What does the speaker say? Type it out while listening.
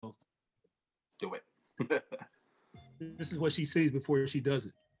Do it. This is what she sees before she does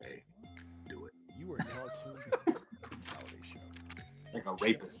it. Hey, do it. You are now tuned to the Mentality Show. Like a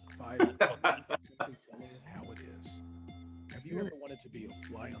rapist. Simply telling it how it is. Have you ever wanted to be a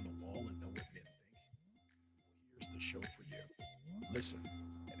fly on the wall and know what men think? Here's the show for you. Listen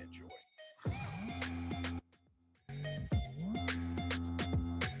and enjoy.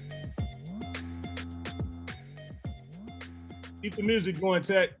 Keep the music going,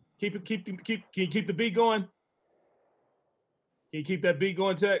 Tech. Can you keep the beat going? Can you keep that beat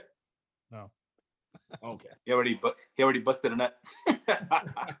going, Tech? No. Okay. He already busted a nut.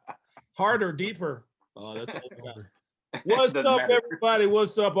 Harder, deeper. Oh, that's over. What's up, matter. everybody?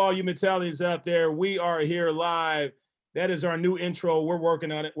 What's up, all you mentalities out there? We are here live. That is our new intro. We're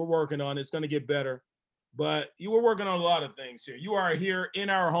working on it. It's going to get better. But you were working on a lot of things here. You are here in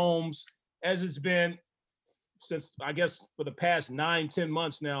our homes, as it's been since, I guess, for the past 9-10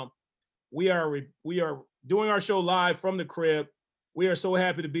 months now. We are doing our show live from the crib. We are so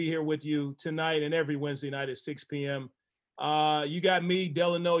happy to be here with you tonight and every Wednesday night at 6 p.m. You got me,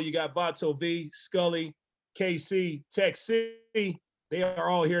 Delano, you got Vato V, Scully, KC, Tech C. They are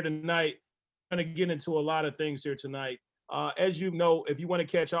all here tonight. We're going to get into a lot of things here tonight. As you know, if you want to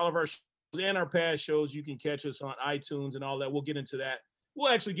catch all of our shows and our past shows, you can catch us on iTunes and all that. We'll get into that.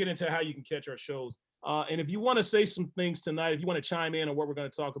 We'll actually get into how you can catch our shows. And if you want to say some things tonight, if you want to chime in on what we're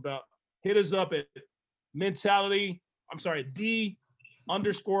going to talk about, hit us up at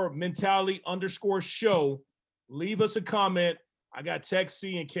 _mentality_show. Leave us a comment. I got Tech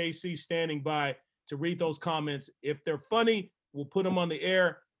C and KC standing by to read those comments. If they're funny, we'll put them on the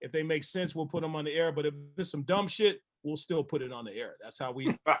air. If they make sense, we'll put them on the air. But if there's some dumb shit, we'll still put it on the air. That's how we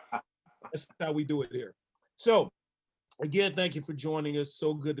do it here. So again, thank you for joining us.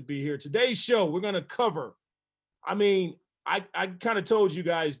 So good to be here. Today's show, we're going to cover, I kind of told you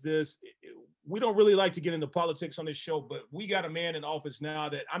guys this. We don't really like to get into politics on this show, but we got a man in office now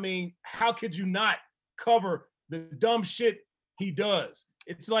that, how could you not cover the dumb shit he does?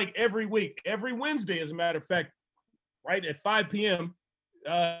 It's like every week, every Wednesday, as a matter of fact, right at 5 p.m.,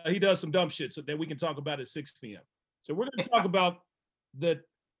 he does some dumb shit so that we can talk about at 6 p.m. So we're going to talk about the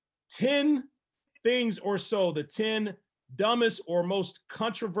 10 things or so, the 10 dumbest or most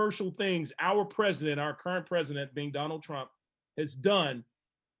controversial things our current president, being Donald Trump, has done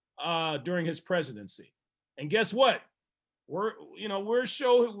during his presidency. And guess what? We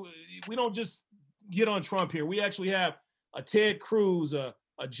don't just get on Trump here. We actually have a Ted Cruz, a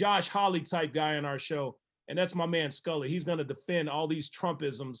Josh Hawley type guy on our show. And that's my man Scully. He's going to defend all these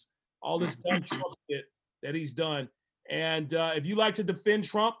Trumpisms, all this dumb Trump shit that he's done. And if you like to defend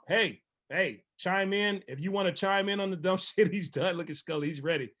Trump, hey, chime in. If you want to chime in on the dumb shit he's done, look at Scully. He's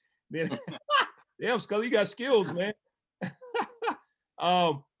ready. Man, damn, Scully, you got skills, man.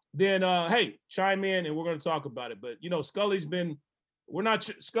 Hey, chime in and we're going to talk about it. But, Scully's been,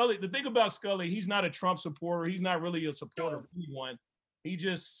 Scully, the thing about Scully, he's not a Trump supporter. He's not really a supporter of anyone. He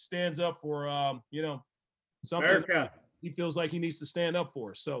just stands up for, something America. He feels like he needs to stand up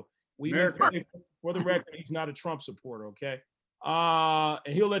for. So for the record, he's not a Trump supporter, okay?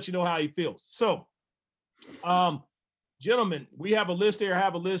 And he'll let you know how he feels. So, gentlemen, we have a list here. I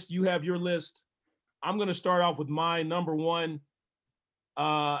have a list. You have your list. I'm going to start off with mine. Number one.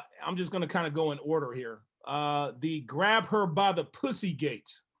 I'm just going to kind of go in order here. The grab her by the pussy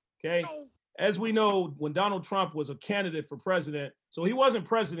gate. Okay. As we know, when Donald Trump was a candidate for president, so he wasn't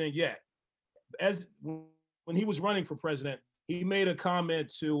president yet. When he was running for president, he made a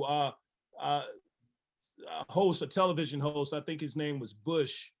comment to a television host, I think his name was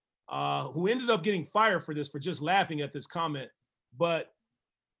Bush, who ended up getting fired for just laughing at this comment. But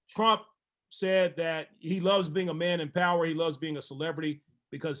Trump said that he loves being a man in power. He loves being a celebrity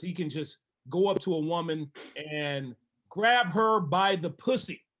because he can just go up to a woman and grab her by the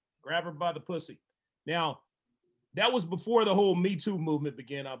pussy. Now, that was before the whole Me Too movement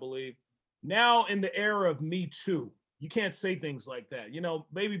began, I believe. Now, in the era of Me Too, you can't say things like that.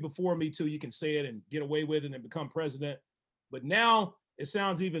 Maybe before Me Too, you can say it and get away with it and become president. But now it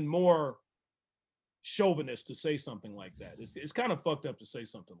sounds even more chauvinist to say something like that. It's kind of fucked up to say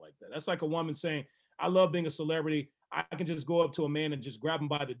something like that. That's like a woman saying, I love being a celebrity. I can just go up to a man and just grab him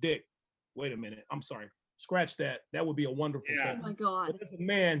by the dick. Wait a minute. I'm sorry. Scratch that. That would be a wonderful thing. Oh my God. But as a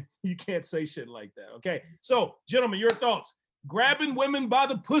man, you can't say shit like that. Okay. So, gentlemen, your thoughts. Grabbing women by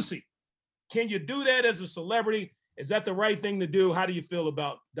the pussy. Can you do that as a celebrity? Is that the right thing to do? How do you feel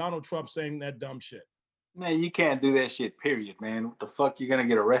about Donald Trump saying that dumb shit? Man, you can't do that shit, period, man. What the fuck? You're going to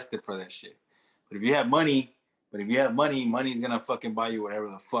get arrested for that shit. But if you have money, money's going to fucking buy you whatever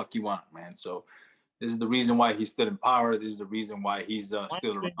the fuck you want, man. So this is the reason why he stood in power. This is the reason why he's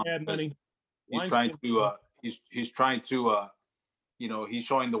still around. Money. He's trying to he's trying to he's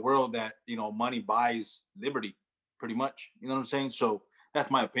showing the world that money buys liberty, pretty much. You know what I'm saying? So that's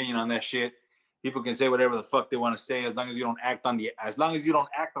my opinion on that shit. People can say whatever the fuck they want to say, as long as you don't act on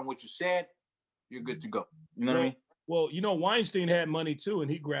what you said, you're good to go. You know what I mean? Well, Weinstein had money too, and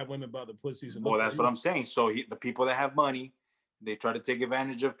he grabbed women by the pussies. Well, that's what I'm saying. So the people that have money, they try to take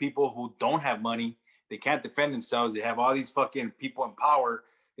advantage of people who don't have money. They can't defend themselves. They have all these fucking people in power.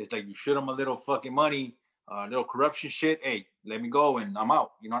 It's like you shoot them a little fucking money, little corruption shit. Hey, let me go and I'm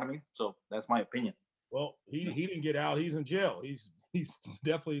out. You know what I mean? So that's my opinion. Well, he didn't get out. He's in jail. He's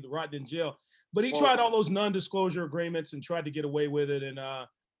definitely rotting in jail. But he tried all those non-disclosure agreements and tried to get away with it, and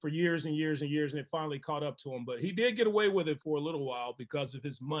for years and years and years, and it finally caught up to him. But he did get away with it for a little while because of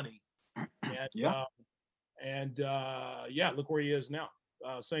his money. And look where he is now.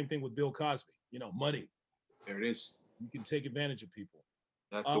 Same thing with Bill Cosby. Money. There it is. You can take advantage of people.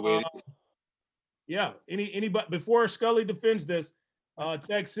 That's the way it is. Yeah. Anybody before Scully defends this?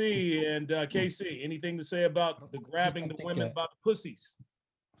 Tech C and KC, anything to say about the grabbing the women by the pussies?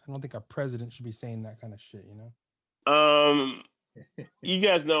 I don't think our president should be saying that kind of shit, You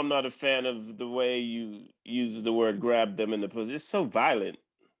guys know I'm not a fan of the way you use the word grab them in the pussy. It's so violent.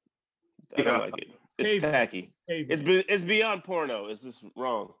 I don't like it. It's tacky. It's beyond porno. It's just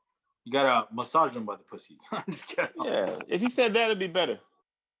wrong. You gotta massage them by the pussy. I'm just kidding. Yeah. If he said that, it'd be better.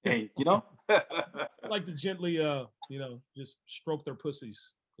 Hey, I like to gently, just stroke their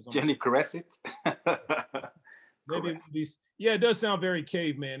pussies. Gently caress it. Maybe it does sound very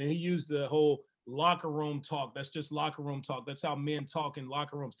caveman. And he used the whole locker room talk. That's just locker room talk. That's how men talk in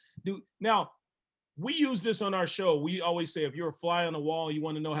locker rooms. Now, we use this on our show. We always say, if you're a fly on the wall, you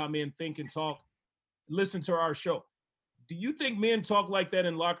want to know how men think and talk, listen to our show. Do you think men talk like that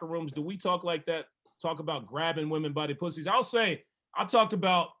in locker rooms? Do we talk like that? Talk about grabbing women by the pussies? I'll say, I've talked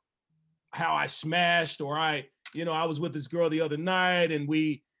about how I smashed, or I was with this girl the other night and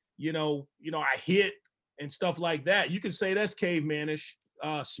we, I hit and stuff like that. You can say that's cavemanish,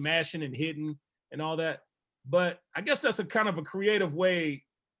 smashing and hitting and all that. But I guess that's a kind of a creative way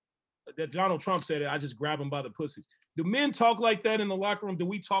that Donald Trump said it. I just grab them by the pussies. Do men talk like that in the locker room? Do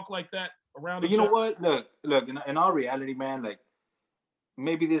we talk like that around? But you know what? Look. In all reality, man, like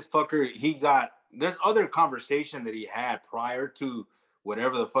maybe this fucker, there's other conversation that he had prior to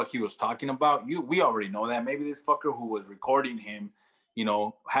whatever the fuck he was talking about. We already know that. Maybe this fucker who was recording him,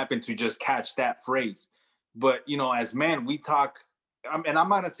 happened to just catch that phrase. But as men, we talk. And I'm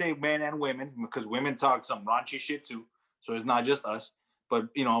gonna say men and women, because women talk some raunchy shit too. So it's not just us. But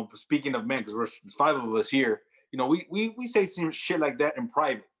speaking of men, because there's 5 of us here, we say some shit like that in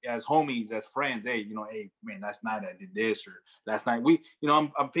private as homies, as friends. Hey, hey man, last night I did this, or last night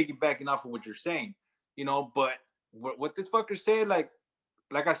I'm piggybacking off of what you're saying, but what this fucker said, like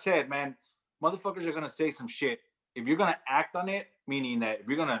I said, man, motherfuckers are gonna say some shit. If you're gonna act on it, meaning that if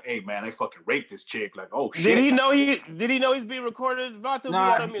you're gonna, hey man, I fucking raped this chick, like, oh shit. Did he know he's being recorded? Nah,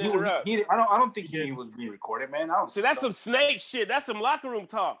 I don't think he was being recorded, man. See, that's some snake shit. That's some locker room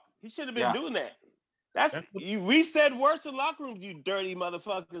talk. He should have been doing that. We said worse in locker rooms, you dirty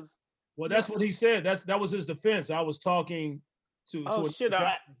motherfuckers. Well, that's what he said. That was his defense. I was talking to.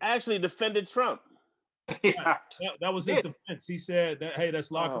 I actually defended Trump. Yeah, that was his defense. He said that, hey,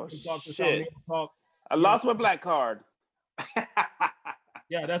 that's locker room talk. That's how men talk. I lost my black card.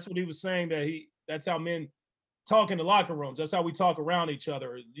 Yeah, that's what he was saying. That's how men talk in the locker rooms. That's how we talk around each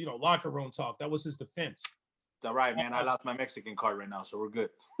other. Locker room talk. That was his defense. All right, man. I lost my Mexican card right now, so we're good.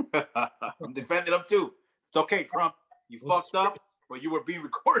 I'm defending him too. It's okay, Trump. You fucked up, but you were being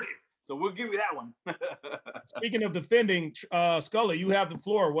recorded, so we'll give you that one. Speaking of defending, Scully, you have the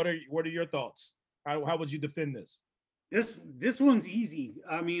floor. What are your thoughts? How would you defend this? This one's easy.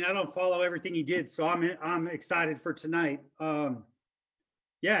 I mean, I don't follow everything he did, so I'm excited for tonight.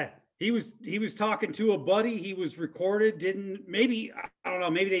 He was talking to a buddy. He was recorded. I don't know.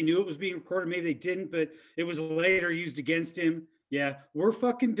 Maybe they knew it was being recorded. Maybe they didn't, but it was later used against him. Yeah, we're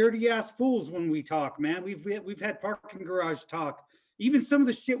fucking dirty ass fools when we talk, man. We've had parking garage talk. Even some of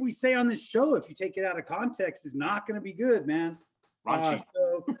the shit we say on this show, if you take it out of context, is not going to be good, man.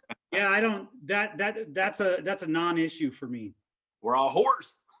 So yeah, I don't. That's a non-issue for me. We're all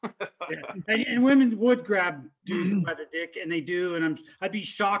whores. Yeah. And women would grab dudes by the dick, and they do. And I'd be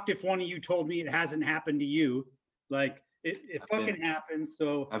shocked if one of you told me it hasn't happened to you. Like it fucking happens.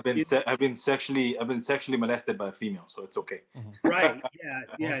 So I've been sexually molested by a female, so it's okay. Right?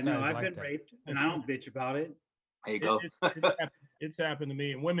 Yeah. No, I've been raped, and I don't bitch about it. There you go. It's happened to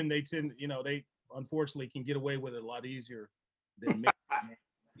me, and women, they tend, they unfortunately can get away with it a lot easier than men.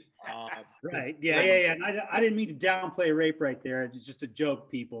 Right. Yeah. And I didn't mean to downplay rape right there. It's just a joke,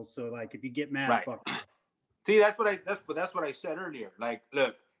 people. So like, if you get mad, right. fuck. See, that's what I said earlier. Like,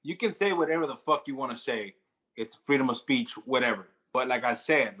 look, you can say whatever the fuck you want to say. It's freedom of speech, whatever. But like I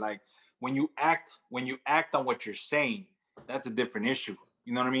said, like when you act on what you're saying, that's a different issue.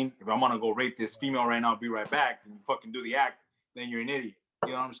 You know what I mean? If I'm gonna go rape this female right now, I'll be right back, and you fucking do the act, then you're an idiot.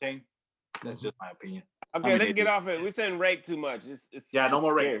 You know what I'm saying? That's just my opinion. Okay, let's get off it. We're saying rape too much. No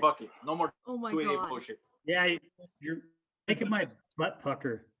more rape. Fuck it. No more. Oh my 288 God. bullshit. Yeah, you're making my butt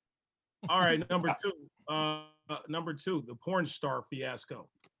pucker. All right, number two. Number two, the porn star fiasco.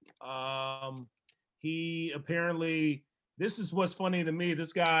 He apparently, this is what's funny to me.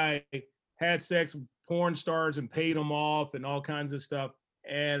 This guy had sex with porn stars and paid them off and all kinds of stuff.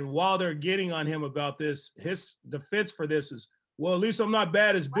 And while they're getting on him about this, his defense for this is, well, at least I'm not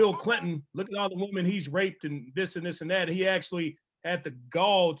bad as Bill Clinton. Look at all the women he's raped and this and this and that. He actually had the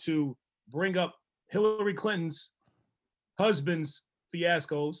gall to bring up Hillary Clinton's husband's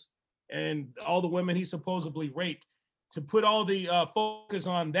fiascos and all the women he supposedly raped, to put all the focus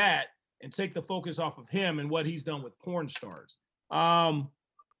on that and take the focus off of him and what he's done with porn stars.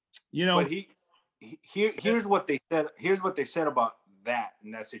 You know, but here's what they said. Here's what they said about that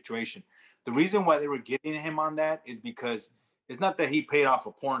in that situation. The reason why they were getting him on that is because it's not that he paid off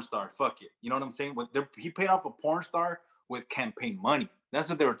a porn star. Fuck it. You know what I'm saying? He paid off a porn star with campaign money. That's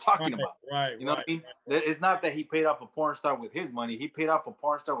what they were talking about. Right. You know what I mean? It's not that he paid off a porn star with his money. He paid off a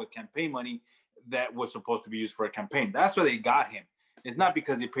porn star with campaign money that was supposed to be used for a campaign. That's where they got him. It's not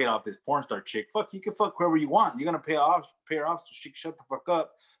because he paid off this porn star chick. Fuck, you can fuck whoever you want. You're gonna pay her off so she can shut the fuck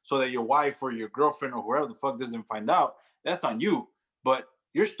up so that your wife or your girlfriend or whoever the fuck doesn't find out. That's on you. But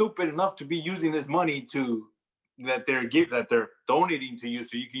you're stupid enough to be using this money that they're donating to you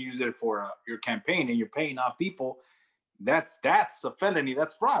so you can use it for your campaign, and you're paying off people. That's a felony.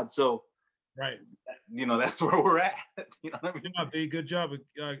 That's fraud. So, right. You know, that's where we're at. You know what I mean? Yeah, good job of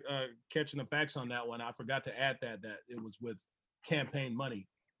catching the facts on that one. I forgot to add that it was with campaign money,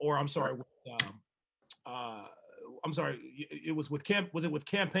 or I'm sorry, with, I'm sorry, it was with was it with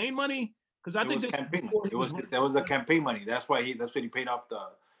campaign money? Because I think campaign money. That was the campaign money. That's what he paid off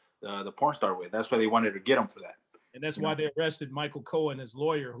the porn star with. That's why they wanted to get him for that. And that's why they arrested Michael Cohen, his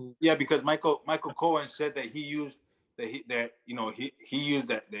lawyer, who. Yeah, because Michael Cohen said that he used he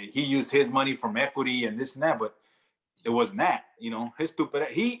used his money from equity and this and that, but it wasn't that. You know, his stupid.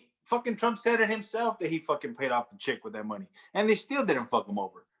 He fucking Trump said it himself that he fucking paid off the chick with that money, and they still didn't fuck him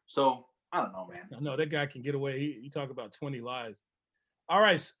over. So I don't know, man. No, that guy can get away. He talk about 20 lies. All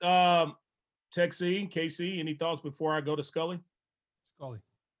right, Tech C, KC, any thoughts before I go to Scully?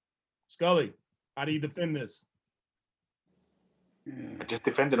 Scully, how do you defend this? I just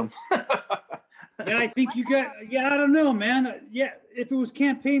defended him. Yeah, I think you got. Yeah, I don't know, man. Yeah, if it was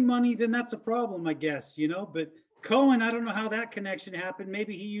campaign money, then that's a problem, I guess. You know, but Cohen, I don't know how that connection happened.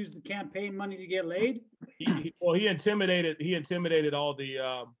 Maybe he used the campaign money to get laid. He intimidated all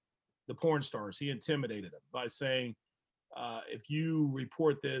the porn stars. He intimidated them by saying, if you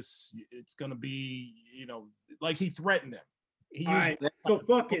report this, it's going to be, you know, like he threatened them. All right, so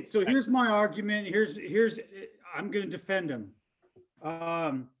fuck it. So here's my argument. Here's I'm going to defend him.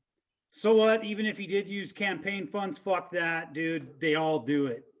 So what? Even if he did use campaign funds, fuck that, dude. They all do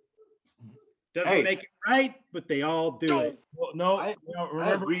it. Doesn't make it right, but they all do it. Well, no, I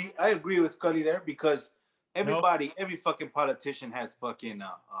agree with Scully there, because every fucking politician has fucking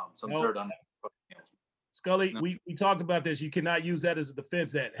some dirt on that. Scully, we talked about this. You cannot use that as a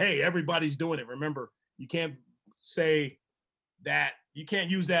defense that, hey, everybody's doing it. Remember, you can't say that. You can't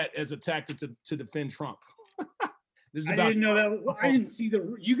use that as a tactic to defend Trump. I didn't know that. I didn't see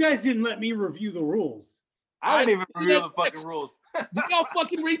you guys didn't let me review the rules. I didn't even review the fucking rules. You don't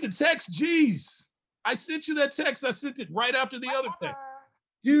fucking read the text. Jeez. I sent you that text. I sent it right after the other text.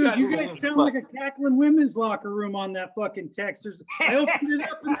 Dude, you guys sound like a cackling women's locker room on that fucking text. I opened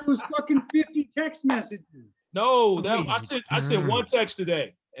it up and there was fucking 50 text messages. No, I sent one text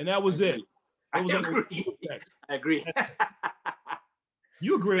today, and that was it. It was I agree.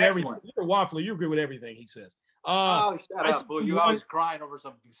 You agree with everything. You're a waffler. You agree with everything he says. Shut up, fool. You always crying over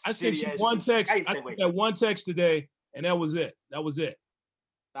some. I sent you one text. I sent that one text today, and that was it.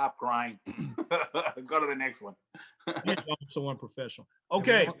 Stop crying. Go to the next one. You're so unprofessional.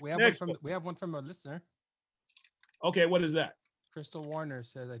 Okay. We have one from a listener. Okay, what is that? Crystal Warner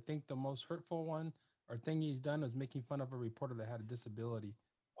says, I think the most hurtful one or thing he's done was making fun of a reporter that had a disability.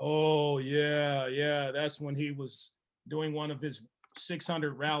 Oh, yeah. That's when he was doing one of his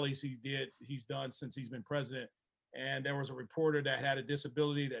 600 rallies he's done since he's been president. and there was a reporter that had a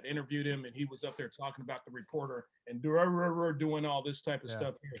disability that interviewed him, and he was up there talking about the reporter and doing all this type of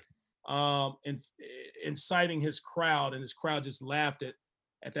stuff here, and inciting his crowd, and his crowd just laughed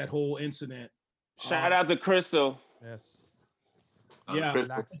at that whole incident. Shout out to Crystal. Yes. Yeah,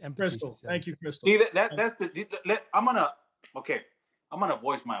 Crystal. Thank you, Crystal. See, that's I'm gonna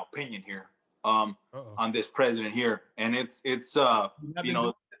voice my opinion here on this president here, and it's you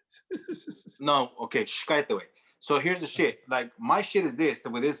know, no, okay, way. So here's the shit. Like, my shit is this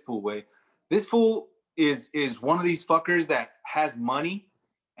with this fool way. This fool is one of these fuckers that has money,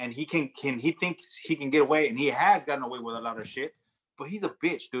 and he thinks he can get away, and he has gotten away with a lot of shit. But he's a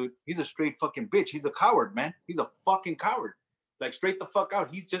bitch, dude. He's a straight fucking bitch. He's a coward, man. He's a fucking coward. Like, straight the fuck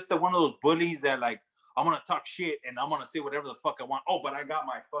out. He's just one of those bullies that, like, I'm gonna talk shit and I'm gonna say whatever the fuck I want. Oh, but I got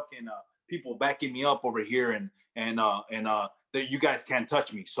my fucking people backing me up over here, and that you guys can't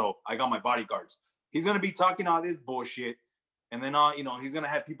touch me. So I got my bodyguards. He's gonna be talking all this bullshit, and then he's gonna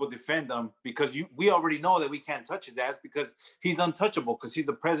have people defend him because we already know that we can't touch his ass because he's untouchable because he's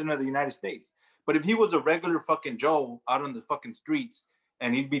the president of the United States. But if he was a regular fucking Joe out on the fucking streets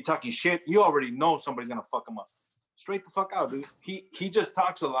and he's be talking shit, you already know somebody's gonna fuck him up. Straight the fuck out, dude. He just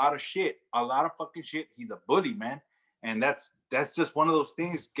talks a lot of shit, a lot of fucking shit. He's a bully, man, and that's just one of those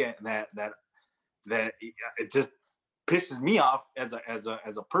things that it just pisses me off as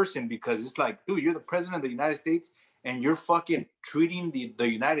a person, because it's like, dude, you're the president of the United States and you're fucking treating the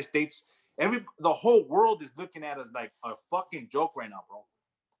United States. The whole world is looking at us like a fucking joke right now, bro.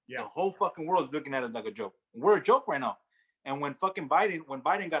 Yeah, the whole fucking world is looking at us like a joke. We're a joke right now. And when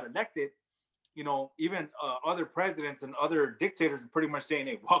Biden got elected, even other presidents and other dictators are pretty much saying,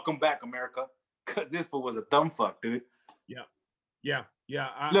 "Hey, welcome back, America," because this fool was a dumb fuck, dude. Yeah.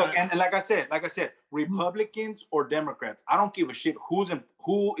 Look, and like I said, Republicans or Democrats, I don't give a shit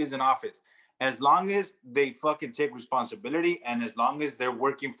who is in office, as long as they fucking take responsibility and as long as they're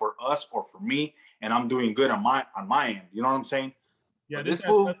working for us or for me, and I'm doing good on my end. You know what I'm saying? Yeah, but this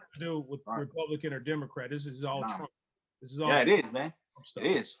has nothing to do with Republican or Democrat. This is all Trump. This is all. Yeah, it is, man.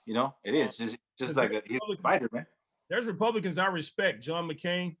 It is. It is. It's just like he's a fighter, man. There's Republicans I respect. John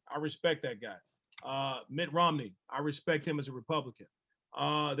McCain, I respect that guy. Mitt Romney, I respect him as a Republican.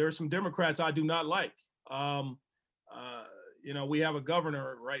 There are some Democrats I do not like. We have a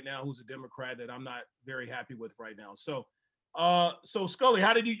governor right now who's a Democrat that I'm not very happy with right now. So Scully,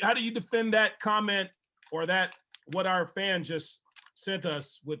 how do you defend that comment or what our fan just sent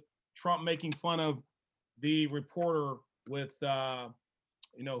us with Trump making fun of the reporter with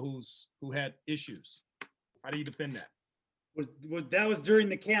who had issues? How do you defend that? That was during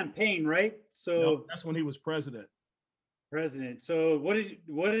the campaign, right? So no, that's when he was president. So what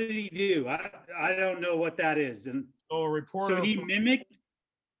did he do? I don't know what that is. And so a reporter. So he mimicked.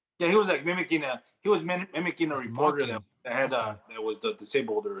 Yeah, he was like mimicking a reporter that was the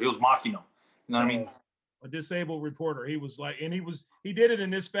disabled, or he was mocking him. You know what I mean? A disabled reporter. He was like, and he did it in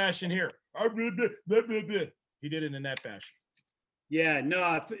this fashion here. He did it in that fashion. Yeah,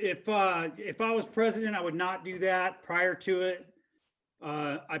 no. If I was president, I would not do that. Prior to it,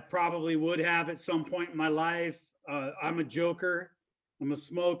 I probably would have at some point in my life. I'm a joker. I'm a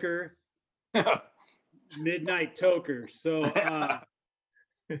smoker. Midnight toker. So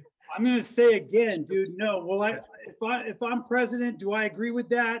I'm gonna say again, dude. No. Well, if I'm president, do I agree with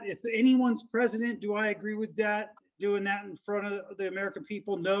that? If anyone's president, do I agree with that? Doing that in front of the American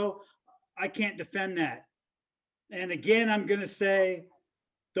people? No, I can't defend that. And again, I'm going to say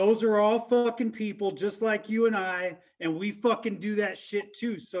those are all fucking people just like you and I, and we fucking do that shit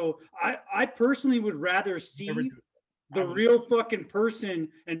too. So I personally would rather see the real fucking person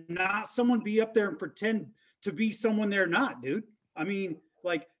and not someone be up there and pretend to be someone they're not, dude. I mean,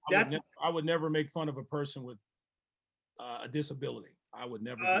 like I would never make fun of a person with a disability. I would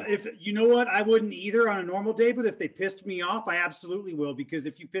never. If you know what, I wouldn't either on a normal day, but if they pissed me off, I absolutely will, because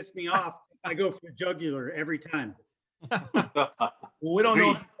if you piss me off, I go for the jugular every time. Well, we don't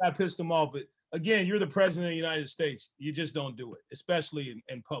know if I pissed them off, but again, you're the president of the United States. You just don't do it, especially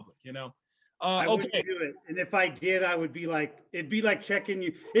in public, I wouldn't do it. And if I did, I would be like, it'd be like checking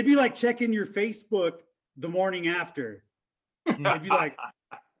your Facebook the morning after. It'd be like,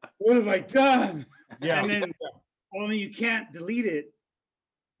 what have I done? Yeah. And then only you can't delete it.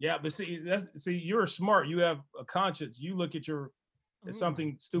 Yeah, but see, you're smart. You have a conscience. You look at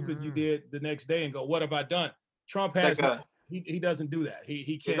something stupid you did the next day and go, what have I done? Trump has he doesn't do that.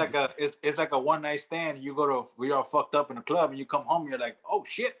 He can't. It's like a one night stand. We all fucked up in a club, and you come home and you're like, oh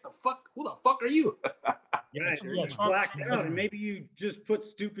shit, the fuck, who the fuck are you? Yeah, you blacked out, and maybe you just put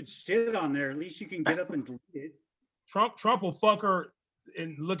stupid shit on there. At least you can get up and delete it. Trump will fuck her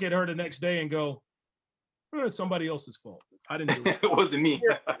and look at her the next day and go, Somebody else's fault. I didn't do it. It wasn't me.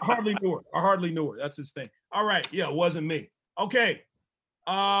 I hardly knew her. That's his thing. All right. Yeah, it wasn't me. Okay.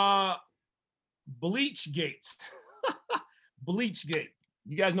 Bleachgate. Bleachgate.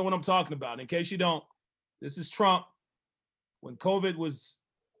 You guys know what I'm talking about. In case you don't, this is Trump. When COVID was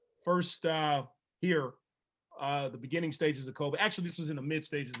first here, the beginning stages of COVID. Actually, this was in the mid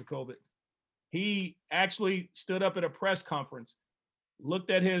stages of COVID. He actually stood up at a press conference,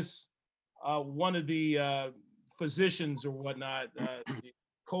 looked at his one of the physicians or whatnot, the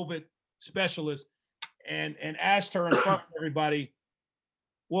COVID specialist, and asked her in front of everybody,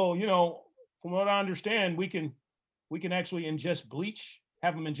 well, you know, from what I understand, we can actually ingest bleach,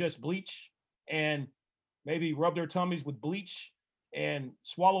 have them ingest bleach, and maybe rub their tummies with bleach and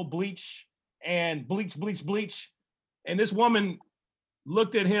swallow bleach and bleach. And this woman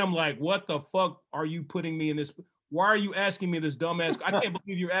looked at him like, what the fuck are you putting me in this? Why are you asking me this dumbass? I can't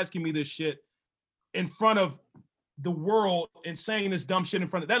believe you're asking me this shit in front of the world and saying this dumb shit in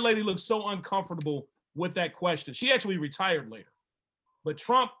front of that lady. Looked so uncomfortable with that question. She actually retired later. But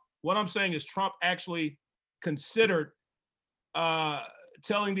Trump, what I'm saying is Trump actually considered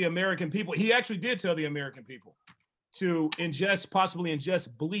telling the American people, he actually did tell the American people to possibly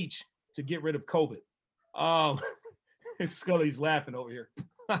ingest bleach to get rid of COVID. Scully's laughing over here.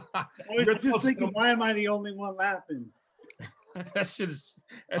 I was just thinking, why am I the only one laughing? That shit is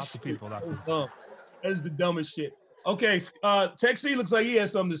people so dumb. That is the dumbest shit. Okay, Tech C looks like he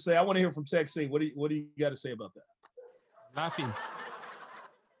has something to say. I want to hear from Tech C. What do you got to say about that? Laughing.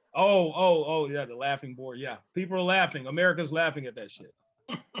 Oh, yeah, the laughing board. Yeah, people are laughing. America's laughing at that shit.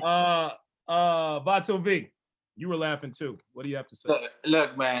 Vato V, you were laughing too. What do you have to say?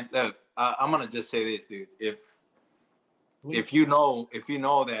 Look, man, I'm gonna just say this, dude. If you know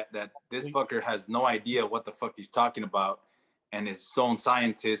that this fucker has no idea what the fuck he's talking about, and his own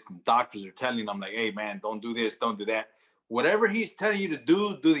scientists and doctors are telling him like, hey man, don't do this, don't do that. Whatever he's telling you to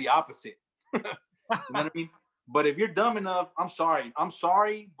do the opposite. You know what I mean? But if you're dumb enough, I'm sorry,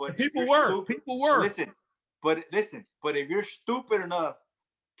 but people were. Listen, but if you're stupid enough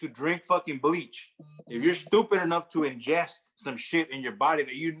to drink fucking bleach, if you're stupid enough to ingest some shit in your body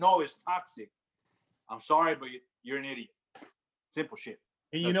that you know is toxic, I'm sorry, but you're an idiot. Simple shit.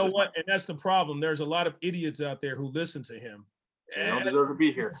 And you know what? And that's the problem. There's a lot of idiots out there who listen to him. They don't deserve to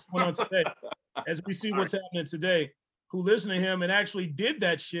be here. As we see what's happening today, who listen to him and actually did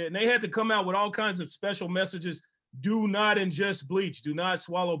that shit. And they had to come out with all kinds of special messages. Do not ingest bleach. Do not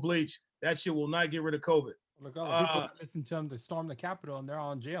swallow bleach. That shit will not get rid of COVID. Look, all the people that listen to him, they stormed the Capitol and they're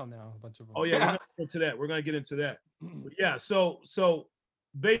all in jail now. A bunch of them. Oh, yeah, we're going to get into that. We're going to get into that. But yeah, so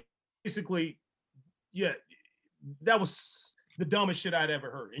basically, yeah, that was the dumbest shit I'd ever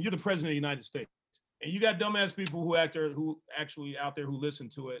heard. And you're the president of the United States. And you got dumbass people who actually out there who listen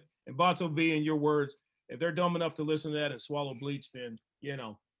to it. And Bato V, in your words, if they're dumb enough to listen to that and swallow bleach, then, you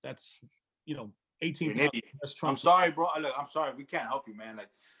know, that's, you know, 18. That's Trump. I'm sorry, bro. Look, I'm sorry. We can't help you, man. Like,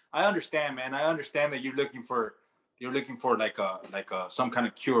 I understand, man. I understand that you're looking for like some kind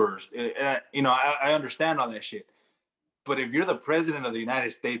of cures. You know, I understand all that shit. But if you're the president of the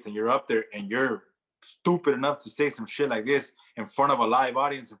United States and you're up there and you're stupid enough to say some shit like this in front of a live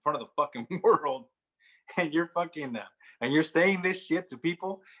audience, in front of the fucking world, and you're fucking and you're saying this shit to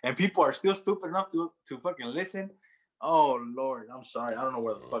people, and people are still stupid enough to fucking listen. Oh Lord, I'm sorry. I don't know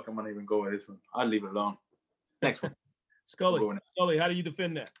where the fuck I'm gonna even go with this one. I'll leave it alone. Next one. Scully, how do you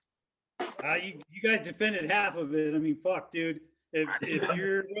defend that? You guys defended half of it. I mean, fuck, dude. If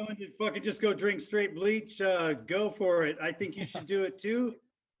you're willing to fucking just go drink straight bleach, go for it. I think you should do it too.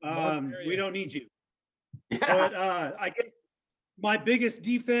 We don't need you. Yeah. But I guess my biggest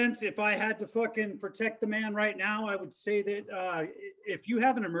defense, if I had to fucking protect the man right now, I would say that if you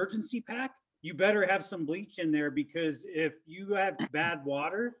have an emergency pack, you better have some bleach in there, because if you have bad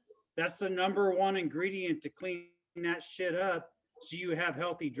water, that's the number one ingredient to clean that shit up, so you have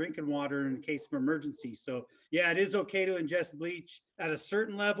healthy drinking water in case of emergency. So yeah, it is okay to ingest bleach at a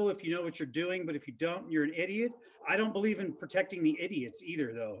certain level if you know what you're doing, but if you don't, you're an idiot. I don't believe in protecting the idiots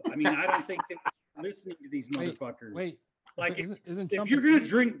either, though. I mean, I don't think that listening to these motherfuckers. Wait. Like, if you're gonna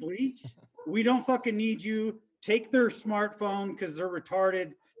drink bleach, we don't fucking need you. Take their smartphone because they're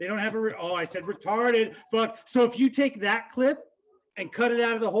retarded. They don't have I said retarded. Fuck. So if you take that clip and cut it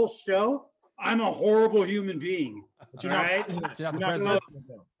out of the whole show, I'm a horrible human being. But you're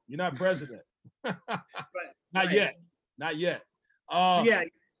not president. Not yet. So yeah,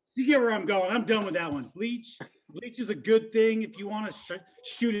 you get where I'm going. I'm done with that one. Bleach is a good thing. If you want to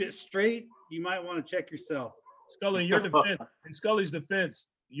shoot it straight, you might want to check yourself. Scully, in your defense, in Scully's defense,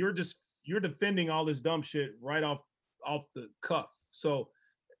 you're defending all this dumb shit right off the cuff. So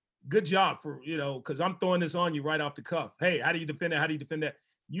good job for, because I'm throwing this on you right off the cuff. Hey, how do you defend that? How do you defend that?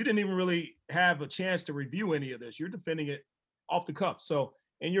 You didn't even really have a chance to review any of this. You're defending it off the cuff. So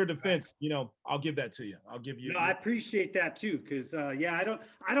in your defense, I'll give that to you. I'll give you. No, I appreciate that too, because I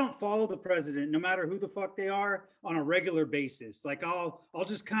don't follow the president, no matter who the fuck they are, on a regular basis. Like I'll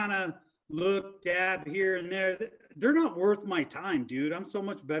just kind of look, dab here and there. They're not worth my time, dude. I'm so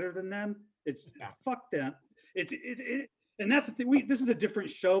much better than them. It's fuck them. And that's the thing. This is a different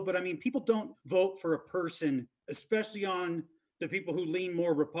show, but I mean, people don't vote for a person, especially on the people who lean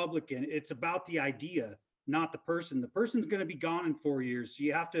more Republican. It's about the idea, not the person. The person's going to be gone in 4 years. So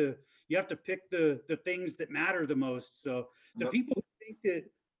you have to pick the things that matter the most. So the people who think that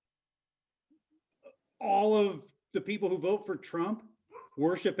all of the people who vote for Trump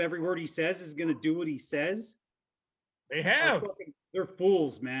worship every word he says is going to do what he says. They're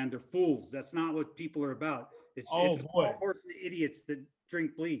fools, man. They're fools. That's not what people are about. It's a small portion of idiots that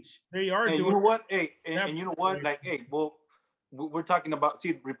drink bleach. They are doing. You know what? Hey, and you know what? Like, hey, well, we're talking about.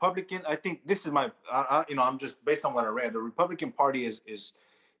 See, Republican. I think this is my. I'm just based on what I read. The Republican Party is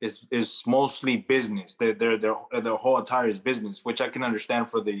mostly business. Their whole attire is business, which I can understand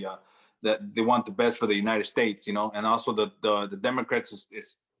for the that they want the best for the United States, and also the Democrats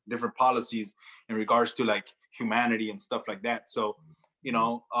is different policies in regards to like humanity and stuff like that. So,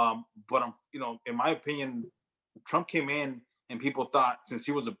 but I'm, in my opinion, Trump came in and people thought since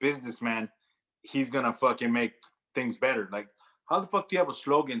he was a businessman, he's gonna fucking make things better. Like, how the fuck do you have a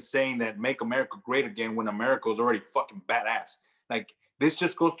slogan saying that "Make America Great Again" when America was already fucking badass? Like, this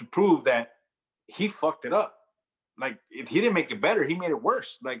just goes to prove that he fucked it up. Like, he didn't make it better; he made it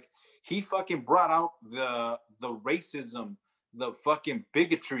worse. Like, he fucking brought out the racism, the fucking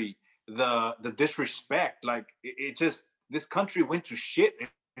bigotry, the disrespect. Like, it just, this country went to shit.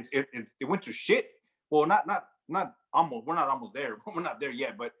 It went to shit. Well, not almost. We're not almost there. We're not there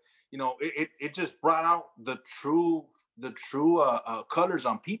yet. But it just brought out the true colors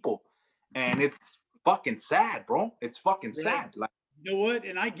on people, and it's fucking sad, bro. It's fucking sad. Like, you know what?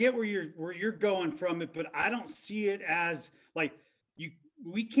 And I get where you're going from it, but I don't see it as like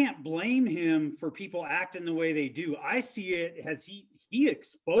we can't blame him for people acting the way they do. I see it as he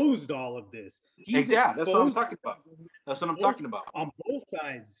exposed all of this. That's what I'm talking about. That's what I'm talking about. On both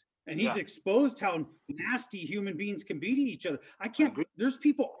sides. And he's exposed how nasty human beings can be to each other. There's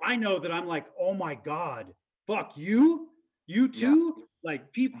people I know that I'm like, oh my God, fuck you too. Yeah.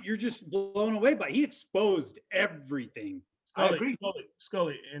 Like, people, you're just blown away by. He exposed everything. I agree.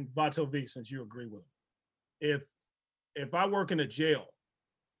 Scully and Vato V, since you agree with him. If I work in a jail,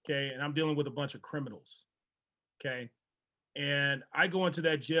 okay, and I'm dealing with a bunch of criminals, okay, and I go into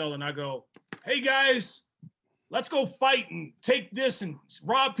that jail and I go, hey guys, let's go fight and take this and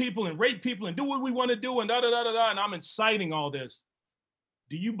rob people and rape people and do what we want to do and da da da da da, and I'm inciting all this.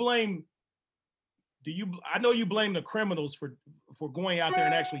 I know you blame the criminals for going out there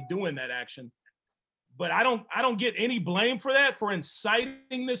and actually doing that action, but I don't get any blame for that, for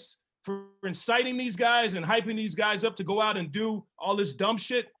inciting this, for inciting these guys and hyping these guys up to go out and do all this dumb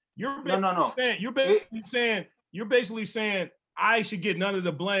shit. You're basically saying I should get none of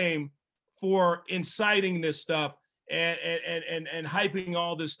the blame for inciting this stuff and hyping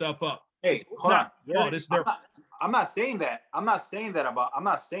all this stuff up. Hey, hold on. I'm not saying that. I'm not saying that.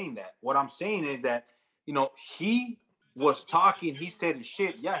 What I'm saying is that, he was talking, he said his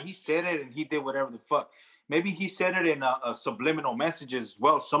shit. Yeah, he said it and he did whatever the fuck. Maybe he said it in a subliminal messages as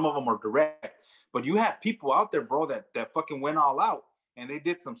well. Some of them are direct. But you have people out there, bro, that fucking went all out and they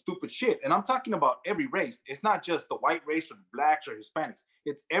did some stupid shit. And I'm talking about every race. It's not just the white race or the blacks or Hispanics.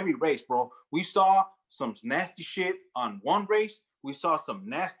 It's every race, bro. We saw some nasty shit on one race. We saw some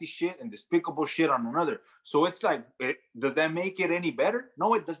nasty shit and despicable shit on another. So it's like, does that make it any better?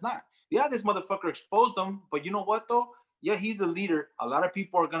 No, it does not. Yeah, this motherfucker exposed them. But you know what, though? Yeah, he's a leader. A lot of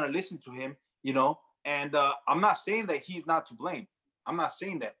people are going to listen to him, And I'm not saying that he's not to blame. I'm not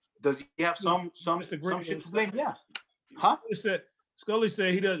saying that. Does he have some shit to blame? Yeah. Huh? Scully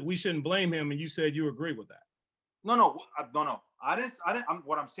said we shouldn't blame him, and you said you agree with that. No. I didn't.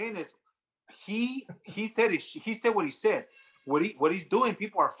 What I'm saying is, he said what he said. What he's doing,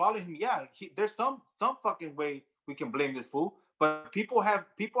 people are following him. Yeah, there's some fucking way we can blame this fool, but people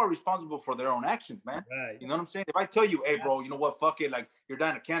are responsible for their own actions, man. Right. You know what I'm saying? If I tell you, hey, bro, you know what? Fuck it, like you're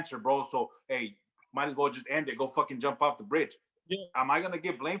dying of cancer, bro. So hey, might as well just end it. Go fucking jump off the bridge. Yeah. Am I gonna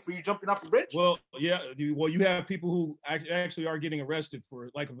get blamed for you jumping off the bridge? Well, yeah. Well, you have people who actually are getting arrested for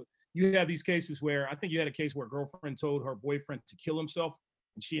it. Like, you have these cases where I think you had a case where a girlfriend told her boyfriend to kill himself,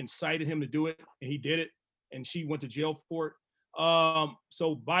 and she incited him to do it, and he did it, and she went to jail for it.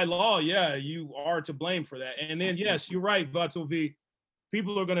 So by law, yeah, you are to blame for that. And then yes, you're right, Vato V.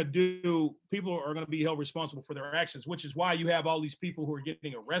 people are going to be held responsible for their actions, which is why you have all these people who are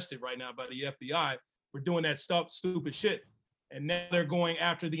getting arrested right now by the FBI for doing that stupid shit. And now they're going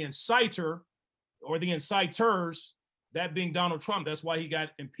after the inciter or the inciters, that being Donald Trump. That's why he got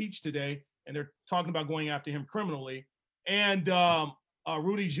impeached today. And they're talking about going after him criminally. And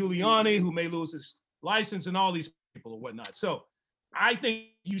Rudy Giuliani, who may lose his license, and all these people or whatnot. So I think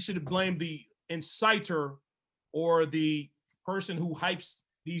you should blame the inciter or the person who hypes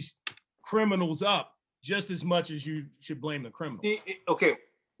these criminals up just as much as you should blame the criminal. Okay,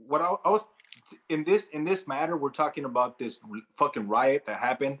 what I was in this matter, we're talking about this fucking riot that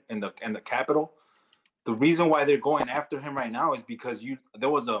happened in the Capitol. The reason why they're going after him right now is because there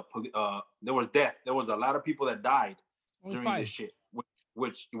was death. There was a lot of people that died during this shit,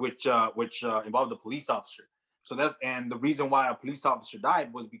 which involved the police officer. So and the reason why a police officer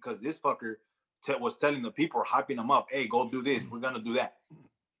died was because this fucker was telling the people, hyping them up, hey, go do this, we're gonna do that.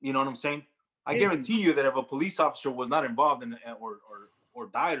 You know what I'm saying? I guarantee you that if a police officer was not involved in or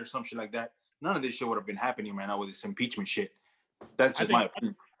died or some shit like that, none of this shit would have been happening right now with this impeachment shit. That's just my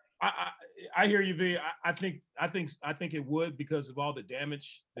opinion. I hear you, V. I think it would, because of all the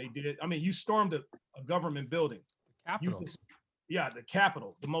damage they did. I mean, you stormed a government building. Capitol. The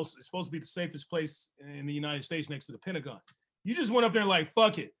Capitol. It's supposed to be the safest place in the United States next to the Pentagon. You just went up there and like,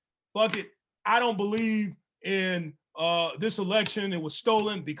 fuck it. I don't believe in this election. It was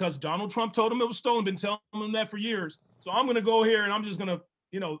stolen because Donald Trump told him it was stolen. Been telling him that for years. So I'm gonna go here and I'm just gonna,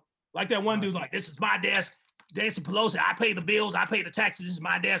 like that one dude, like, this is my desk. Nancy Pelosi, I pay the bills, I pay the taxes, this is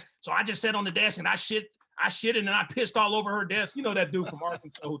my desk. So I just sat on the desk and I shit and I pissed all over her desk. You know that dude from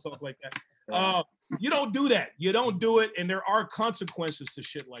Arkansas who talks like that. You don't do that. You don't do it, and there are consequences to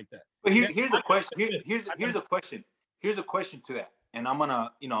shit like that. But here's a question. Here's a question. Here's a question to that. And I'm gonna,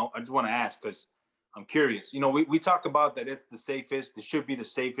 I just want to ask because I'm curious. We talk about that it's the safest, it should be the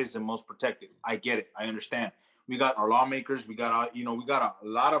safest and most protected. I get it. I understand. We got our lawmakers, we got a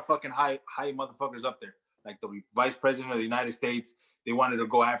lot of fucking high motherfuckers up there. Like the vice president of the United States, they wanted to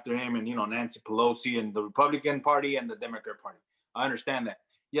go after him, and Nancy Pelosi and the Republican Party and the Democrat Party. I understand that.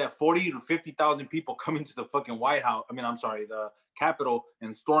 Yeah, 40 to 50,000 people coming to the fucking White House. The Capitol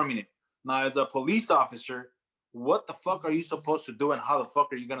and storming it. Now, as a police officer, what the fuck are you supposed to do, and how the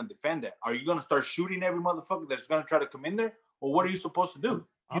fuck are you gonna defend that? Are you gonna start shooting every motherfucker that's gonna try to come in there, or what are you supposed to do?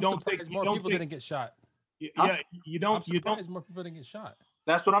 More people didn't get shot. Yeah, you don't. More people didn't get shot.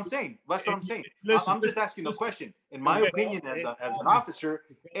 That's what I'm saying. Listen, I'm just asking the question. In my opinion, as an officer,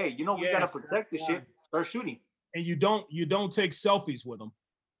 hey, we gotta protect this shit. Start shooting. And you don't take selfies with them.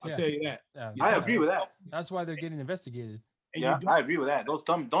 I'll tell you that. Yeah, I agree with that. That's why they're getting investigated. And I agree with that. Those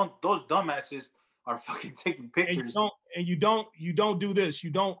dumbasses are fucking taking pictures. And you don't do this. You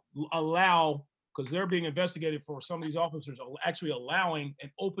don't allow, because they're being investigated for, some of these officers are actually allowing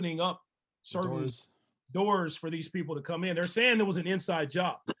and opening up certain doors for these people to come in. They're saying it was an inside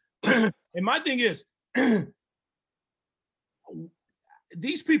job. And my thing is,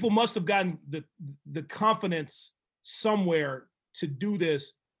 these people must have gotten the confidence somewhere to do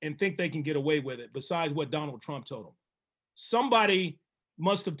this and think they can get away with it, besides what Donald Trump told them. Somebody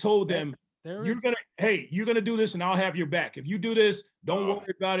must have told them, you're gonna do this and I'll have your back. If you do this, don't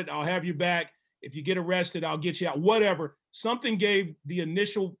worry about it, I'll have your back. If you get arrested, I'll get you out. Whatever. Something gave the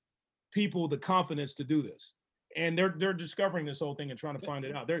initial people the confidence to do this. And they're discovering this whole thing and trying to find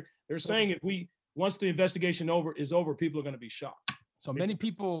it out. They're saying once the investigation is over, people are gonna be shocked. So many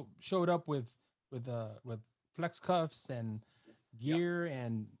people showed up with flex cuffs and gear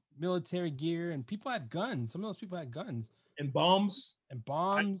and military gear, and people had guns. Some of those people had guns and bombs,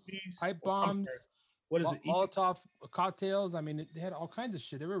 pipe bombs. What is it? Molotov cocktails. I mean, they had all kinds of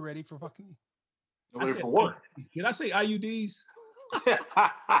shit. They were ready for fucking. Ready for what? Did I say IUDs?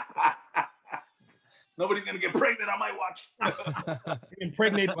 Nobody's gonna get pregnant on my watch.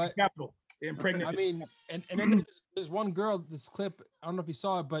 Impregnated the Capitol. I mean, and then there's one girl. This clip, I don't know if you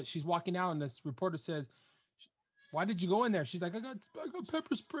saw it, but she's walking out, and this reporter says, "Why did you go in there?" She's like, "I got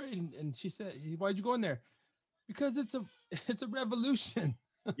pepper spray," and she said, "Why'd you go in there?" Because it's a revolution.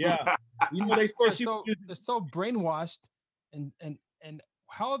 Yeah, they're so brainwashed, and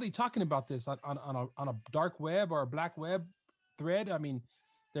how are they talking about this on a dark web or a black web thread? I mean,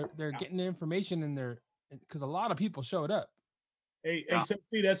 they're getting the information in there because a lot of people showed up. Hey,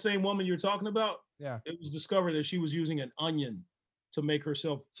 see that same woman you're talking about? Yeah, it was discovered that she was using an onion to make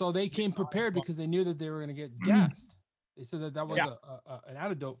herself. So they came prepared because they knew that they were going to get gassed. They said that was an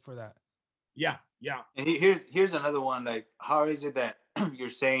antidote for that. Yeah. And here's another one. Like, how is it that you're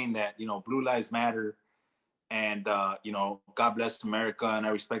saying that Blue Lives Matter and God bless America, and I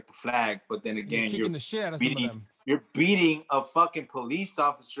respect the flag. But then again, you're kicking the shit out of some of them. You're beating a fucking police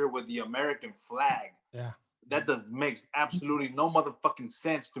officer with the American flag. Yeah, that makes absolutely no motherfucking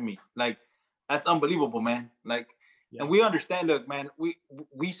sense to me. Like, that's unbelievable, man. Like, and we understand. Look, man,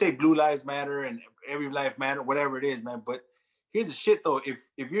 we say blue lives matter and every life matter, whatever it is, man. But here's the shit, though.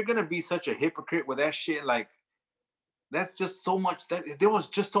 If you're gonna be such a hypocrite with that shit, like, that's just so much. That there was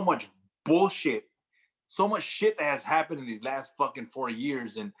just so much bullshit. So much shit that has happened in these last fucking 4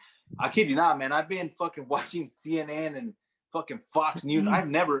 years. And I kid you not, man, I've been fucking watching CNN and fucking Fox News. I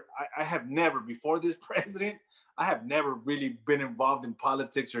have never, before this president, I have never really been involved in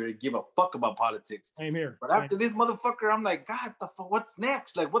politics or give a fuck about politics. Same here. But after this motherfucker, I'm like, God, what's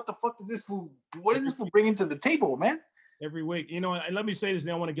next? Like, what the fuck is this fool? What is this fool bringing to the table, man? Every week, and let me say this,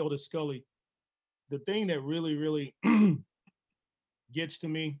 then I want to go to Scully. The thing that really, really gets to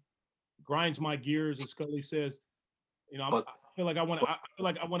me, grinds my gears, as Scully says, I feel like I want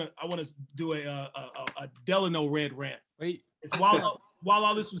to do a Delano red rant. Wait, it's while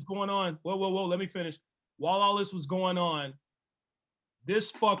all this was going on. Whoa, let me finish. While all this was going on,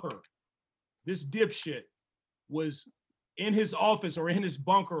 this fucker, this dipshit, was in his office or in his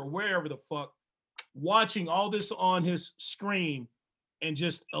bunker or wherever the fuck, watching all this on his screen and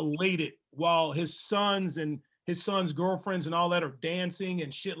just elated while his sons and his son's girlfriends and all that are dancing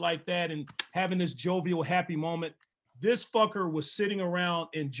and shit like that and having this jovial, happy moment. This fucker was sitting around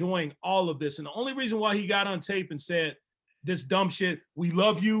enjoying all of this. And the only reason why he got on tape and said this dumb shit, we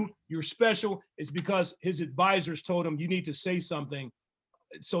love you, you're special, is because his advisors told him you need to say something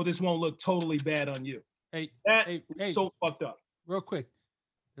so this won't look totally bad on you. Hey, so fucked up. Real quick.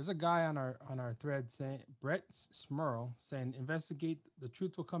 There's a guy on our thread saying, Brett Smurl, saying, investigate, the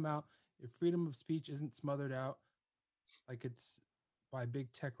truth will come out if freedom of speech isn't smothered out like it's by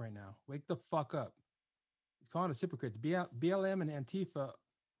big tech right now. Wake the fuck up. He's calling us hypocrites. BLM and Antifa,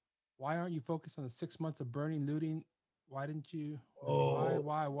 why aren't you focused on the 6 months of burning, looting? Why didn't you?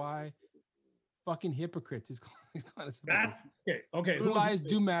 Why? Fucking hypocrites. He's calling us hypocrites. Okay. Blue lives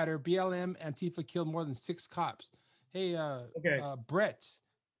do matter. BLM, Antifa killed more than 6 cops. Hey, Brett.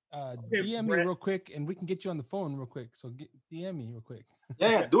 DM me real quick, and we can get you on the phone real quick. So DM me real quick.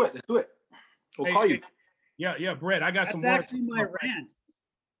 Yeah, do it. Let's do it. We'll call you. Yeah, Brett. I got some. That's actually my rant.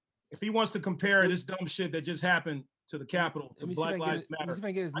 If he wants to compare this dumb shit that just happened to the Capitol to Black Lives Matter,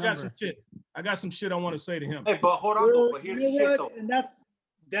 I got some shit I want to say to him. Hey, but hold on, though. But here's the shit, though. And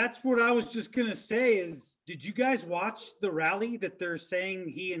that's what I was just gonna say. Is did you guys watch the rally that they're saying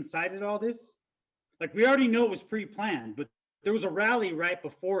he incited all this? Like, we already know it was pre-planned, but there was a rally right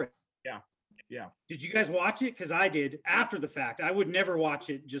before it. Yeah. Did you guys watch it? Because I did after the fact. I would never watch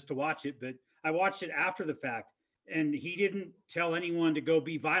it just to watch it, but I watched it after the fact. And he didn't tell anyone to go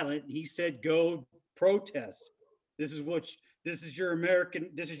be violent. He said, go protest. This is your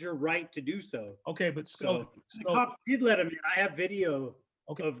right to do so. Okay, but Scully, the cops did let him in. I have video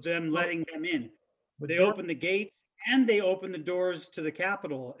of them letting them in. But they opened the gates and they opened the doors to the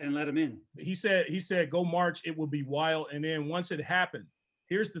Capitol and let him in. He said, go march. It will be wild. And then once it happened,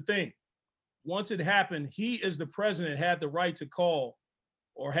 here's the thing. Once it happened, he, as the president, had the right to call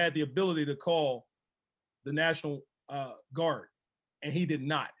or had the ability to call the National Guard. And he did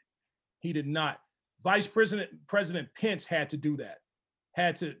not. Vice President Pence had to do that,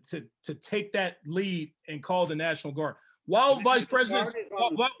 had to take that lead and call the National Guard. While Vice President,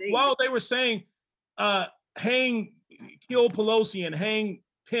 while they were saying, hang, kill Pelosi and hang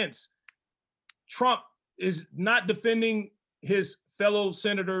Pence, Trump is not defending his fellow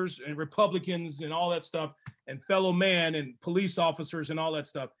senators and Republicans and all that stuff, and fellow man and police officers and all that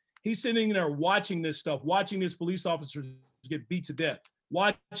stuff. He's sitting there watching this stuff, watching his police officers get beat to death,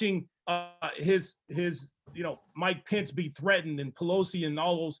 watching his Mike Pence be threatened and Pelosi and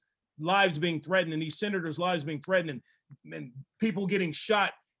all those lives being threatened and these senators' lives being threatened and people getting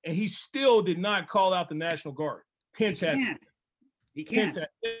shot. And he still did not call out the National Guard. Pence had. He can't.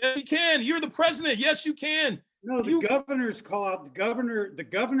 He can. You're the president. Yes, you can. No, the governors call out the governor. The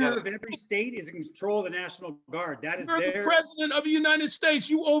governor of every state is in control of the National Guard. That is the president of the United States.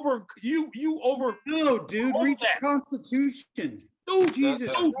 You over. No, dude. Read the Constitution. Dude,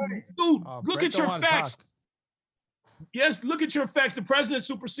 Jesus Christ. Dude, look at your facts. Yes, look at your facts. The president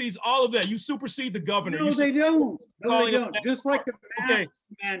supersedes all of that. You supersede the governor. No, they don't. No, they don't. Just like the mask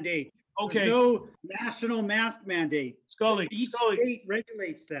mandate. Okay. There's no national mask mandate. Scully. Each state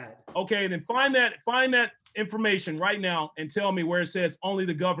regulates that. Okay, then find that information right now and tell me where it says only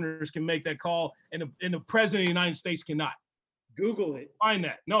the governors can make that call and the president of the United States cannot. Google it. Find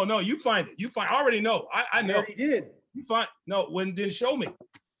that. No, you find it. I already know. I know. I already did. You find then show me.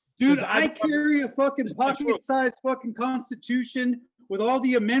 Dude, I carry a fucking pocket-sized fucking Constitution with all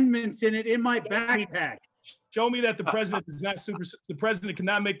the amendments in it in my backpack. Show me that the president is not the president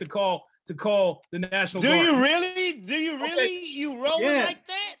cannot make the call to call the National Guard. Do you really? Okay. You rolling like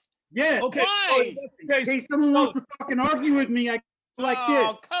that? Yeah. Okay. Why? In case someone wants to fucking argue with me, I like this.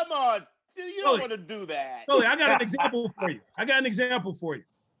 Oh, come on. You don't want to do that. I got an example for you.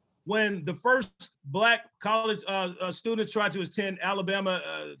 When the first black college students tried to attend Alabama,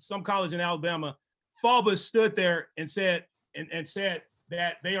 some college in Alabama, Faubus stood there and said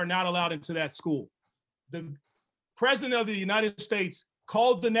that they are not allowed into that school. The president of the United States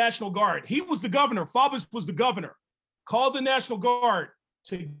called the National Guard. He was the governor. Faubus was the governor. Called the National Guard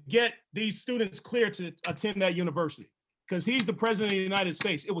to get these students cleared to attend that university because he's the president of the United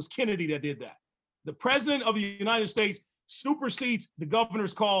States. It was Kennedy that did that. The president of the United States supersedes the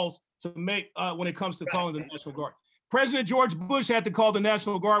governor's calls to make when it comes to calling the National Guard. President George Bush had to call the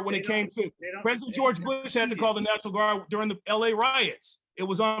National Guard when it came to President George Bush had to call the National Guard during the LA riots. It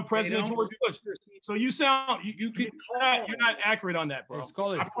was on President George Bush. So you're not accurate on that, bro.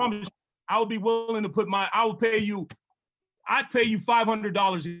 I promise I would be willing to I'd pay you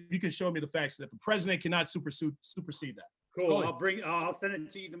 $500 if you can show me the facts that the president cannot supersede that. Cool. I'll send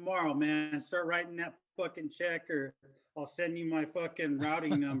it to you tomorrow, man. Start writing that fucking check, or I'll send you my fucking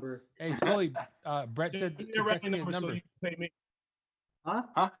routing number. Hey, Scully, Brett said to text me his number. So you can pay me.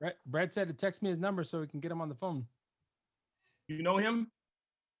 Huh? Brett said to text me his number so we can get him on the phone. You know him?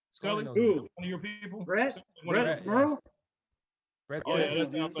 Scully? Who? One of your people? Brett Smurl? Brett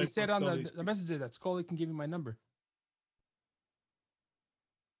said, he said on the messages that Scully can give you my number.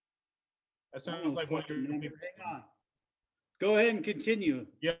 That sounds like one of your people. Hang on. Go ahead and continue.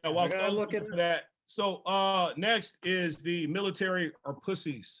 Yeah, while Scully's looking for that. So next is the military are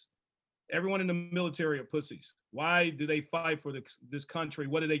pussies. Everyone in the military are pussies. Why do they fight for this country?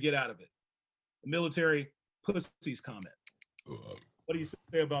 What do they get out of it? The military pussies comment. What do you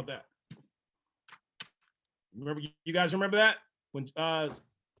say about that? You guys remember that? When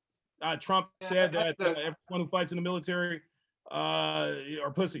Trump said that everyone who fights in the military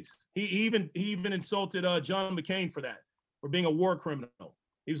are pussies. He even insulted John McCain for that, for being a war criminal.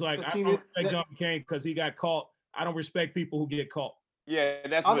 He was like, I don't respect John McCain because he got caught. I don't respect people who get caught. Yeah,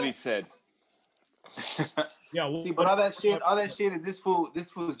 that's what he said. Yeah, well, see, but all that shit is this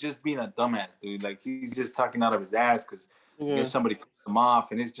fool's just being a dumbass, dude. Like he's just talking out of his ass because I guess somebody pissed him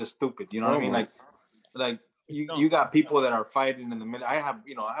off, and it's just stupid. You know what I mean? Like you got people that are fighting in the middle. I have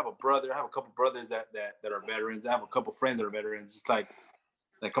a brother. I have a couple brothers that are veterans. I have a couple friends that are veterans. It's like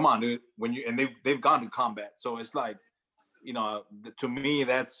come on, dude. They've gone to combat, so it's like, to me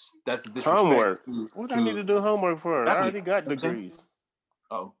that's a disrespect. Homework. What do I need to do homework for? I already got degrees.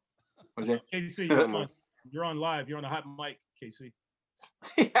 Oh, what's that? KC, you're on live. You're on a hot mic, KC.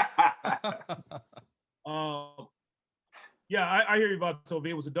 Yeah, I hear you about Toby.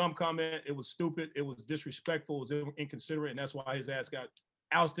 It was a dumb comment. It was stupid. It was disrespectful. It was inconsiderate, and that's why his ass got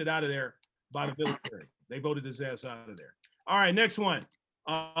ousted out of there by the military. They voted his ass out of there. All right, next one.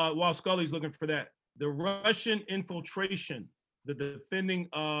 While Scully's looking for that, the Russian infiltration, the defending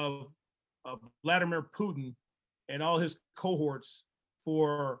of Vladimir Putin and all his cohorts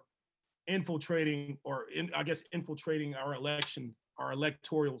for infiltrating our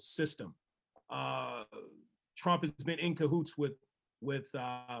electoral system. Trump has been in cahoots with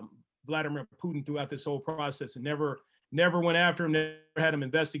Vladimir Putin throughout this whole process and never went after him, never had him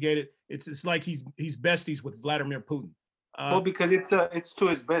investigated. It's like he's besties with Vladimir Putin. Well, because it's to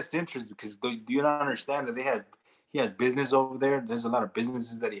his best interest. Because do you not understand that he has business over there? There's a lot of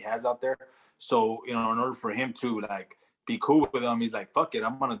businesses that he has out there. So in order for him to be cool with them, he's like, fuck it,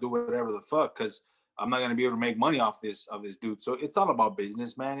 I'm gonna do whatever the fuck, because I'm not gonna be able to make money off this dude. So it's all about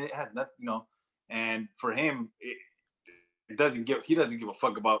business, man. It has nothing, And for him, he doesn't give a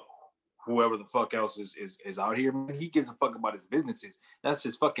fuck about whoever the fuck else is out here. Man, he gives a fuck about his businesses. That's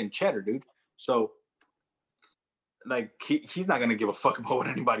just fucking cheddar, dude. So he's not gonna give a fuck about what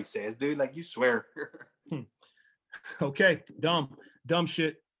anybody says, dude. Like, you swear. Okay, dumb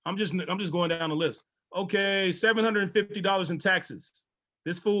shit. I'm just going down the list. Okay, $750 in taxes.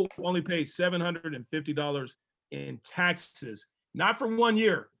 This fool only paid $750 in taxes, not for 1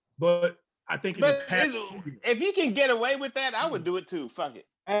 year, but I think if he can get away with that, I would do it too. Fuck it.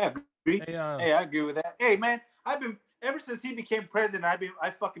 I agree. I agree with that. Hey, man, ever since he became president, I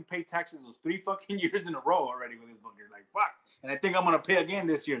fucking paid taxes those 3 fucking years in a row already with this fucker. Like, fuck. And I think I'm gonna pay again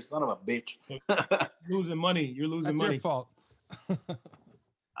this year, son of a bitch. So losing money. You're losing money. That's your fault.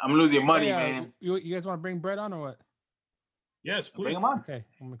 I'm losing money, man. You guys want to bring Brett on or what? Yes, please. Bring him on. Okay,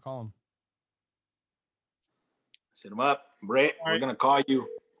 I'm gonna call him. Set him up, Brett. Right. We're gonna call you.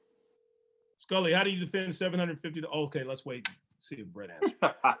 Scully, how do you defend $750? Okay, let's wait. See if Brett answers.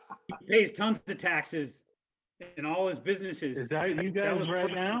 He pays tons of taxes in all his businesses. Is that you guys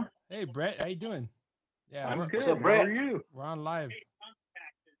right now? Hey, Brett, how you doing? Yeah, I'm good. up, Brett? How are you? we're on live.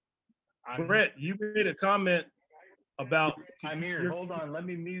 Brett, you made a comment about. I'm here. Hold on. Let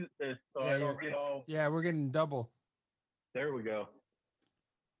me mute this so I don't get all. Yeah, we're getting double. There we go.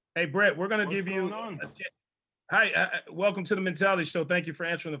 Hey, Brett, we're going to What's give you. going on? Hi, welcome to the Mentality Show. Thank you for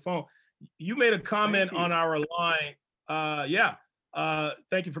answering the phone. You made a comment on our line.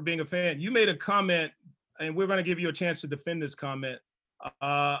 Thank you for being a fan. You made a comment, and we're going to give you a chance to defend this comment.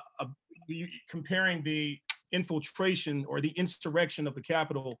 Comparing the infiltration or the insurrection of the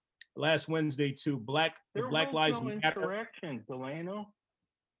Capitol last Wednesday to Black Lives Matter. Insurrection, Delano.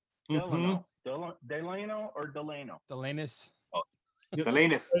 Mhm. Delano or Delano? Delanus.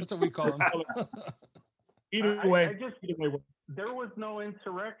 Delanus. That's what we call him. Either way, There was no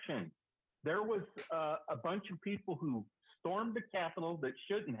insurrection. There was a bunch of people who stormed the Capitol that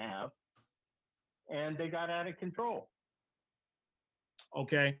shouldn't have, and they got out of control.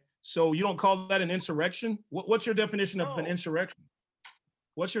 Okay, so you don't call that an insurrection? What's your definition of an insurrection?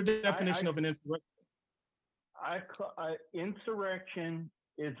 What's your definition of an insurrection? Insurrection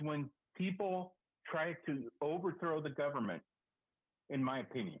is when people try to overthrow the government, in my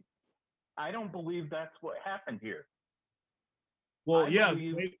opinion. I don't believe that's what happened here. Well, I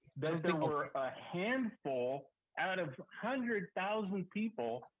believe that there were a handful out of 100,000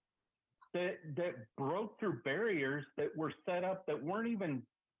 people that broke through barriers that were set up that weren't even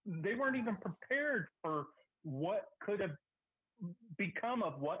prepared for what could have become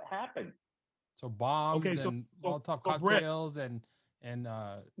of what happened. So bombs and Molotov cocktails and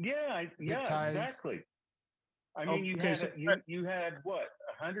zip ties. Exactly. I mean, you had what,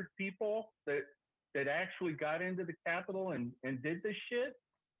 100 people that actually got into the Capitol and did this shit?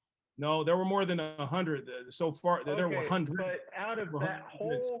 No, there were more than 100 so far. There were 100. But out of that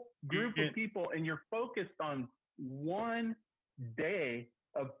whole group of people, and you're focused on one day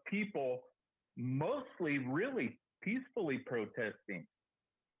of people mostly really peacefully protesting.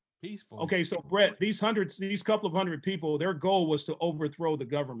 Peacefully. Okay, so Brett, these couple of hundred people, their goal was to overthrow the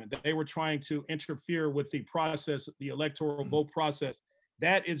government. They were trying to interfere with the process, the electoral vote process.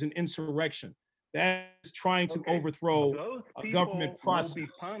 That is an insurrection. That is trying to overthrow a government process. Will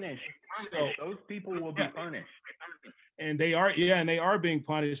be punished. So, those people will be punished. And they are being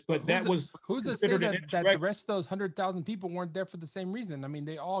punished. But who's to say that the rest of those 100,000 people weren't there for the same reason? I mean,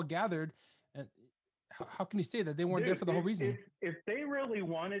 they all gathered. And how can you say that they weren't there for the whole reason? If they really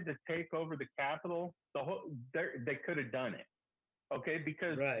wanted to take over the Capitol, they could have done it. Okay,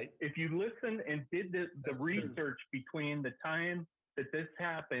 because if you listen and did the research between the time that this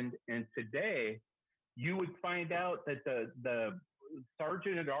happened and today, you would find out that the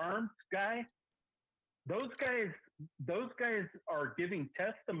sergeant at arms guy, those guys are giving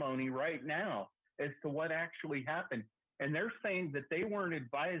testimony right now as to what actually happened. And they're saying that they weren't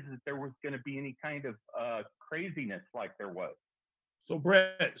advised that there was going to be any kind of craziness like there was. So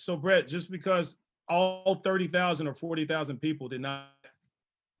Brett, just because all 30,000 or 40,000 people did not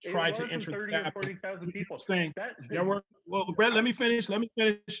try to enter 30 or 40,000 people. Brett, let me finish.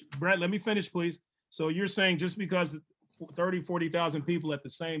 Brett, let me finish, please. So you're saying just because 30, 40,000 people at the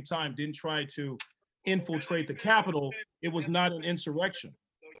same time didn't try to infiltrate the Capitol, it was not an insurrection.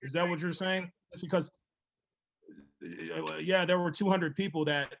 Is that what you're saying? Just because, there were 200 people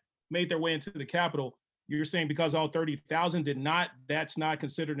that made their way into the Capitol. You're saying because all 30,000 did not, that's not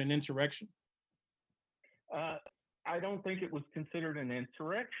considered an insurrection? I don't think it was considered an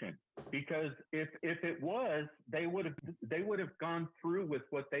insurrection, because if it was, they would have gone through with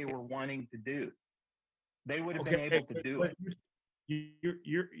what they were wanting to do. They would have been able to do it.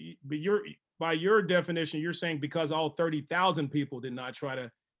 You're by your definition, you're saying because all 30,000 people did not try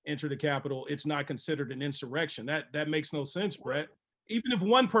to enter the Capitol, it's not considered an insurrection. That makes no sense, Brett. Even if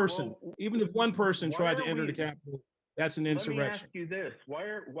one person tried to enter the Capitol, that's an insurrection. Let me ask you this: Why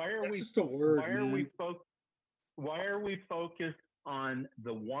are we just a word? Why are we focused on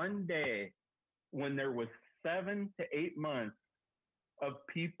the one day when there was 7 to 8 months of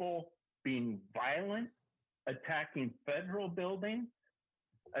people being violent, attacking federal buildings,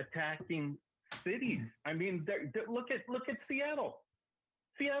 attacking cities? I mean, look at Seattle.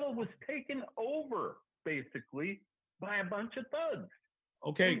 Seattle was taken over basically by a bunch of thugs.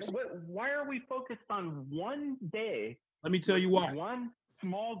 Okay. Why are we focused on one day? Let me tell you why. One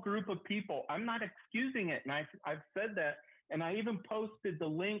small group of people. I'm not excusing it, and I've said that, and I even posted the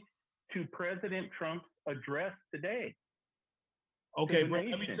link to President Trump's address today. Okay, bro.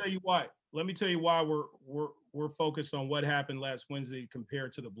 Let me tell you why. Let me tell you why we're focused on what happened last Wednesday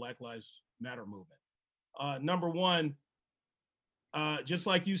compared to the Black Lives Matter movement. Number one, just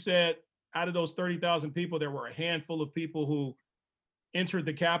like you said, out of those 30,000 people, there were a handful of people who entered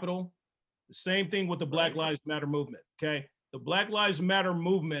the Capitol. The same thing with the Black Lives Matter movement. Okay, the Black Lives Matter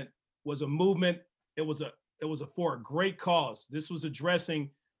movement was a movement. It was for a great cause. This was addressing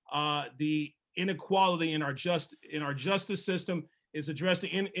the inequality in our justice system. It's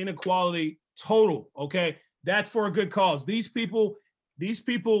addressing inequality total. Okay, that's for a good cause. These people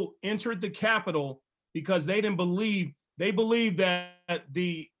entered the Capitol because they didn't believe. They believed that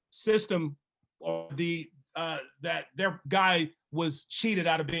the system or that their guy was cheated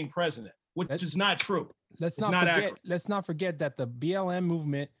out of being president, which is not true. Let's not forget that the BLM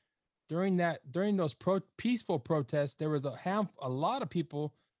movement during those peaceful protests, there was a lot of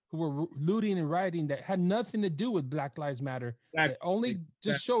people who were looting and rioting that had nothing to do with Black Lives Matter. They only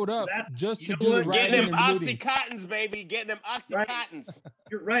just showed up just to do the rioting. Getting them Oxycontins, baby. Getting them Oxycontins. Right.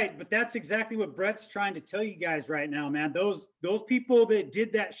 You're right, but that's exactly what Brett's trying to tell you guys right now, man. Those people that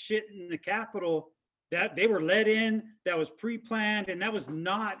did that shit in the Capitol, that they were let in, that was pre-planned, and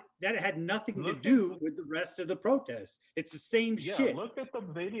that had nothing to do with the rest of the protests. It's the same shit. Look at the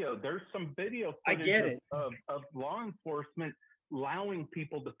video. There's some video footage of law enforcement allowing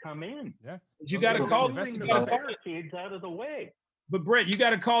people to come in. Yeah, you got to call the barricades out of the way. But Brett, you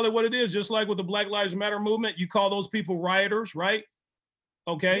got to call it what it is. Just like with the Black Lives Matter movement, you call those people rioters, right?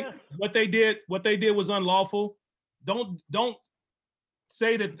 Okay, yes. What they did was unlawful. Don't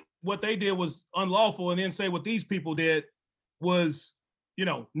say that what they did was unlawful and then say what these people did was,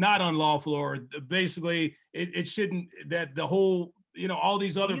 not unlawful, or basically it shouldn't, that the whole, all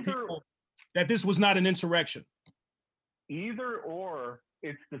these other people, that this was not an insurrection. Either or,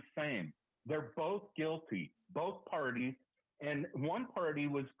 it's the same. They're both guilty, both parties, and one party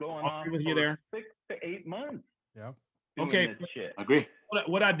was going on for 6 to 8 months. Yeah. Okay. Agree.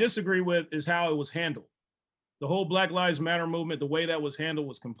 What I disagree with is how it was handled. The whole Black Lives Matter movement, the way that was handled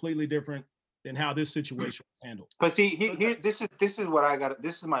was completely different than how this situation was handled. But see, here, this is what I got.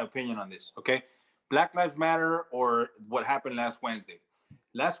 This is my opinion on this. Okay, Black Lives Matter, or what happened last Wednesday,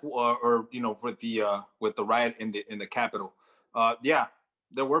 with the riot in the Capitol.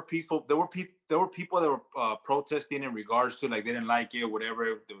 There were people that were protesting in regards to, like, they didn't like it,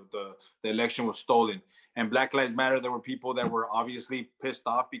 whatever. The election was stolen. And Black Lives Matter, there were people that were obviously pissed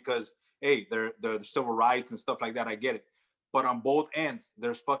off because, hey, the civil rights and stuff like that. I get it. But on both ends,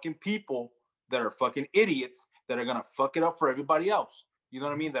 there's fucking people that are fucking idiots that are gonna fuck it up for everybody else. You know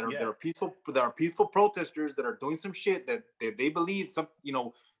what I mean? That are peaceful protesters that are doing some shit that they believe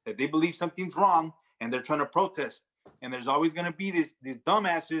that they believe something's wrong, and they're trying to protest. And there's always gonna be these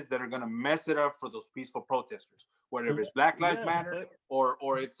dumbasses that are gonna mess it up for those peaceful protesters, whether it's Black Lives Matter or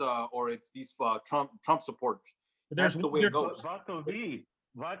it's these Trump supporters. That's the way it goes.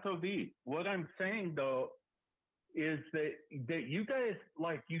 Vato V. What I'm saying though is that you guys,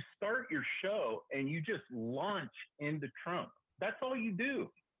 like, you start your show and you just launch into Trump. That's all you do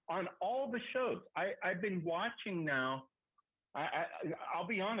on all the shows. I've been watching now. I'll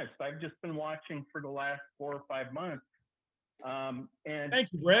be honest. I've just been watching for the last 4 or 5 months. And thank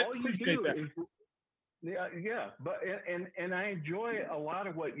you, Brett. All you do is, but I enjoy a lot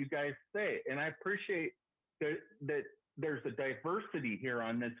of what you guys say, and I appreciate that there's a diversity here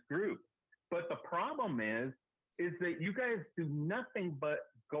on this group. But the problem is that you guys do nothing but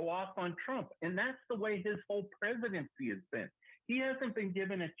go off on Trump, and that's the way his whole presidency has been. He hasn't been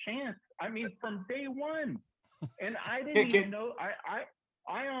given a chance. I mean, from day one. And I didn't even know.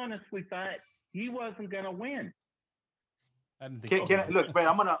 I honestly thought he wasn't going to win. Look, Brett,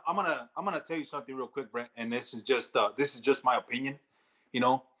 I'm gonna tell you something real quick, Brett, and this is just my opinion.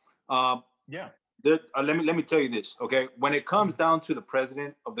 Let me tell you this, okay? When it comes down to the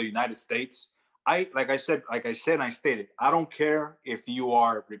president of the United States, I stated, I don't care if you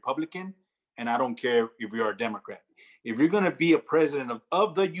are Republican, and I don't care if you're a Democrat. If you're going to be a president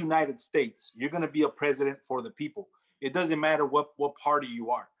of the United States, you're going to be a president for the people. It doesn't matter what party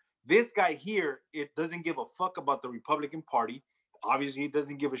you are. This guy here, it doesn't give a fuck about the Republican Party. Obviously, he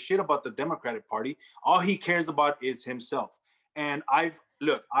doesn't give a shit about the Democratic Party. All he cares about is himself. And I've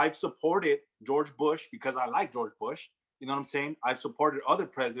supported George Bush because I like George Bush. You know what I'm saying? I've supported other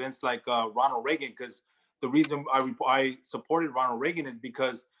presidents like Ronald Reagan, because the reason I supported Ronald Reagan is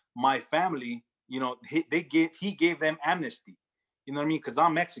because my family, he gave them amnesty. You know what I mean? Because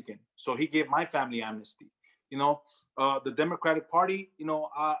I'm Mexican, so he gave my family amnesty. The Democratic Party,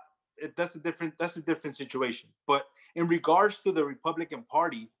 that's a different situation. But in regards to the Republican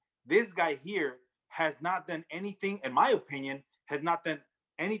Party, this guy here has not done anything, in my opinion, has not done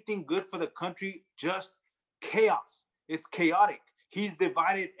anything good for the country. Just chaos. It's chaotic. he's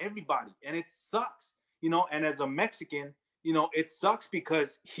divided everybody, and it sucks, you know. And as a Mexican, you know, it sucks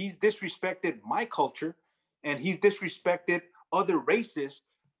because he's disrespected my culture, and he's disrespected other races,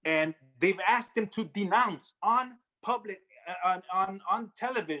 and they've asked him to denounce on public, on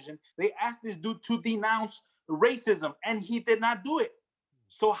television. They asked this dude to denounce racism, and he did not do it.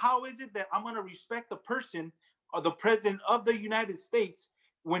 So how is it that I'm going to respect the person or the president of the United States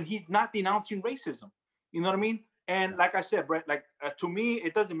when he's not denouncing racism? You know what I mean? And like I said, Brett, like to me,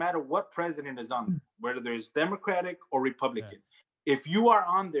 it doesn't matter what president is on there, whether there's Democratic or Republican. Yeah. If you are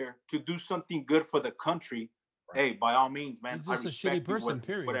on there to do something good for the country, hey, by all means, man, he's just a shitty person,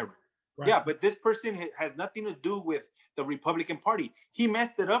 period. Whatever. Right. Yeah, but this person has nothing to do with the Republican Party. He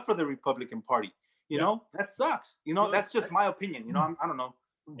messed it up for the Republican Party. You know, that sucks. You know, that's just my opinion. You know, I don't know.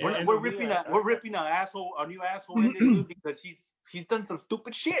 We're ripping a asshole, a new asshole in this dude because he's done some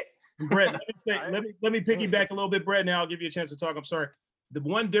stupid shit. Brett, let me piggyback a little bit, Brett. Now I'll give you a chance to talk. I'm sorry. The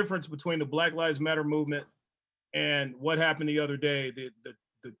one difference between the Black Lives Matter movement and what happened the other day,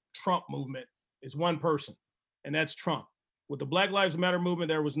 the Trump movement, is one person, and that's Trump. With the Black Lives Matter movement,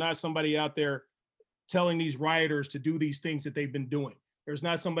 there was not somebody out there telling these rioters to do these things that they've been doing. There's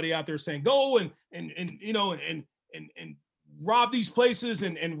not somebody out there saying go and you know and rob these places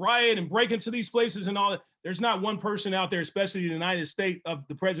and riot and break into these places and all that. There's not one person out there, especially the United States, of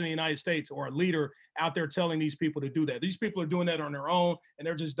the president of the United States or a leader out there telling these people to do that. These people are doing that on their own, and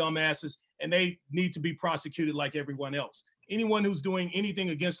they're just dumbasses, and they need to be prosecuted like everyone else. Anyone who's doing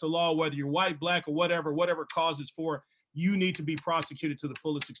anything against the law, whether you're white, black, or whatever cause it's for, you need to be prosecuted to the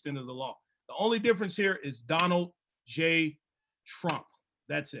fullest extent of the law. The only difference here is Donald J. Trump.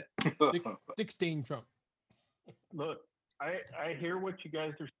 That's it. Dick Stain Trump. Look, I hear what you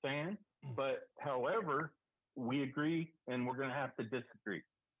guys are saying, but however, we agree, and we're going to have to disagree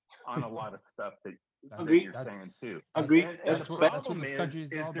on a lot of stuff that you're saying too. Agree. And that's the what problem this country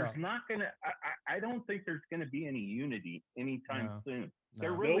is all there's about. not going to. I don't think there's going to be any unity anytime soon. No.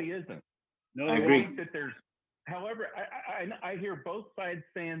 There really isn't. No, I agree. Think that there's. However, I hear both sides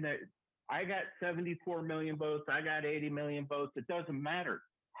saying that I got 74 million votes, I got 80 million votes. It doesn't matter.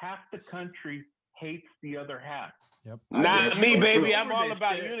 Half the country hates the other half. Yep. Not me, baby. I'm all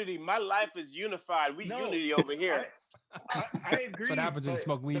about unity. My life is unified. Unity over here. I agree. That's what happens when you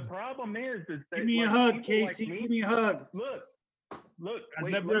smoke weed. The problem is that give me a hug, Casey. Like me, give me a hug. Look.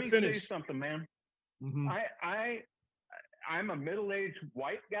 Guys, Let me say something, man. Mm-hmm. I'm a middle-aged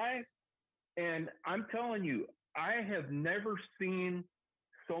white guy, and I'm telling you, I have never seen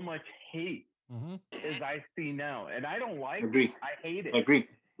so much hate as I see now, and I don't like it. I hate it. Agree.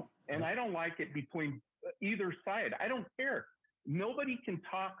 And I don't like it between either side. I don't care. Nobody can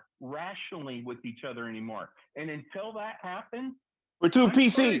talk rationally with each other anymore. And until that happens, we're too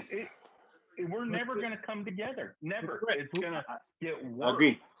PC. We're never going to come together. Never. It's going to get worse.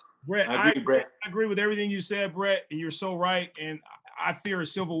 Agree. Brett, I agree with everything you said, Brett, and you're so right. And I fear a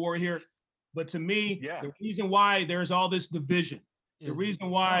civil war here. But to me, the reason why there's all this division, the reason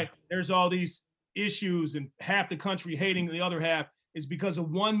why there's all these issues and half the country hating the other half is because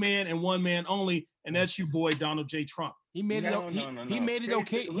of one man and one man only, and that's you, boy, Donald J. Trump. He made He made it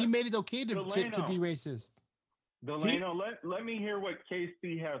okay. He made it okay to be racist. Delano, let me hear what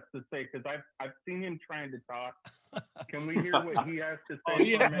KC has to say, because I've seen him trying to talk. Can we hear what he has to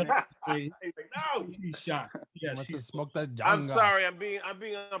say for a minute? No, he's shot. Yeah, she smoked that. I'm sorry, I'm being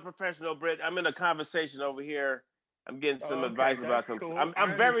unprofessional, Brett. I'm in a conversation over here. I'm getting some advice about something. Cool.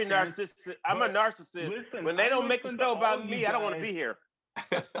 I'm very narcissistic. I'm a narcissist. Listen, when they don't make a show about me, I don't want to be here.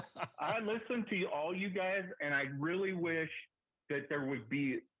 I listen to all you guys, and I really wish that there would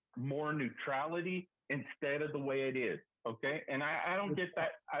be more neutrality instead of the way it is. Okay, and I don't get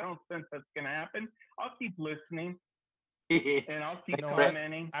that. I don't think that's going to happen. I'll keep listening, and I'll keep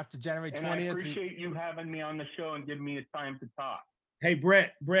commenting. After January 20th, and I appreciate you having me on the show and giving me a time to talk. Hey,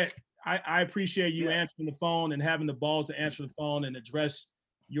 Brett, I appreciate you answering the phone and having the balls to answer the phone and address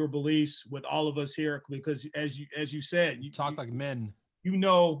your beliefs with all of us here, because as you said, you talk like men. You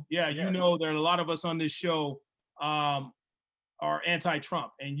know that a lot of us on this show are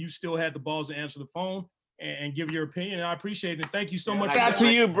anti-Trump, and you still had the balls to answer the phone and give your opinion. And I appreciate it. Thank you so much. Shout out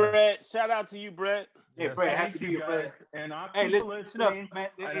to you, Brett. Shout out to you, Brett. Hey, Brett, happy to be your Brett. And I'll hey, keep listen up, man.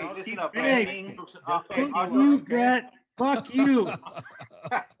 Hey, listen up, man. Fuck you, Brett. Fuck you. All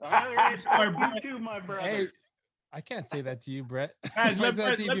right, sorry, you too, my brother. Hey, I can't say that to you, Brett. Guys, let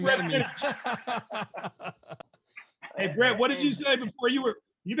Brett Hey, Brett, what did you say before you're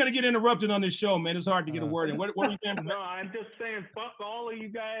going to get interrupted on this show, man? It's hard to get a word in. What are you saying? No, I'm just saying, fuck all of you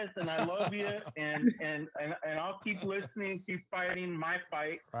guys, and I love you, and I'll keep listening, keep fighting my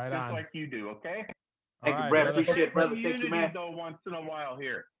fight, just like you do, okay? Thank you, Brett. Appreciate it, brother. Thank you, man. Though once in a while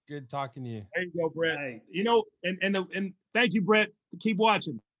here. Good talking to you. There you go, Brett. Right. You know, and thank you, Brett. Keep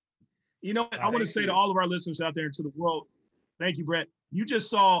watching. You know, I want to say to all of our listeners out there and to the world, thank you, Brett. You just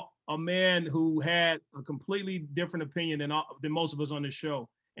saw a man who had a completely different opinion than most of us on this show.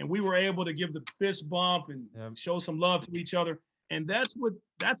 And we were able to give the fist bump and show some love to each other. And that's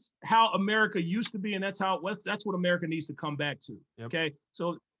how America used to be. And that's what America needs to come back to. Yep. Okay.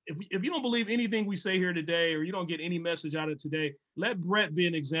 So if you don't believe anything we say here today, or you don't get any message out of today, let Brett be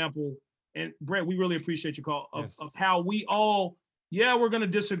an example. And Brett, we really appreciate your call of how we all, we're going to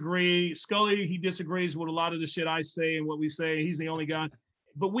disagree. Scully, he disagrees with a lot of the shit I say and what we say. He's the only guy.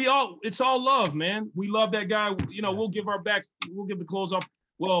 But it's all love, man. We love that guy. You know, we'll give the clothes off.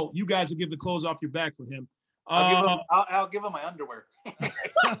 Well, you guys will give the clothes off your back for him. I'll give him my underwear.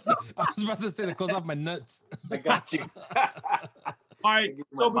 I was about to say the clothes off my nuts. I got you. All right.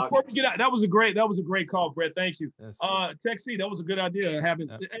 So before we get out, that was a great call, Brett. Thank you. Yes. Texie, that was a good idea having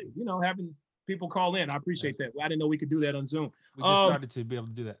people call in. I appreciate that. I didn't know we could do that on Zoom. We just started to be able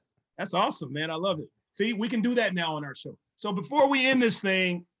to do that. That's awesome, man. I love it. See, we can do that now on our show. So before we end this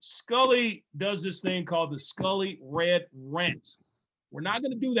thing, Scully does this thing called the Scully Red Rant. We're not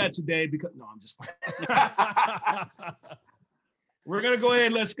going to do that today because I'm just We're going to go ahead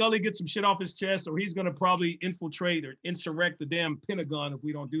and let Scully get some shit off his chest, or he's going to probably infiltrate or insurrect the damn Pentagon if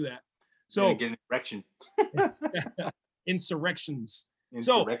we don't do that. So get an erection. Insurrections.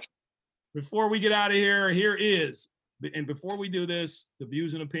 So before we get out of here is, and before we do this, the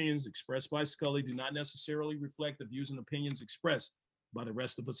views and opinions expressed by Scully do not necessarily reflect the views and opinions expressed by the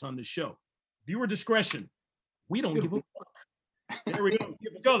rest of us on this show. Viewer discretion. We don't give a fuck. There we go.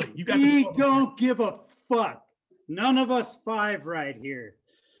 Scully, you got We don't give a fuck. None of us five right here.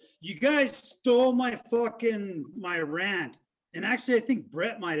 You guys stole my rant. And actually, I think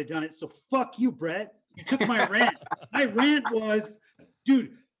Brett might have done it. So fuck you, Brett. You took my rant. My rant was,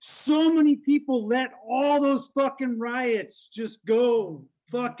 dude, so many people let all those fucking riots just go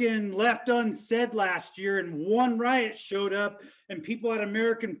fucking left unsaid last year. And one riot showed up and people had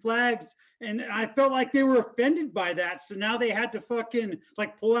American flags. And I felt like they were offended by that. So now they had to fucking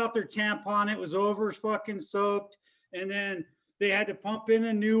pull out their tampon. It was over fucking soaked. And then they had to pump in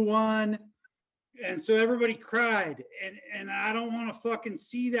a new one. And so everybody cried. And I don't want to fucking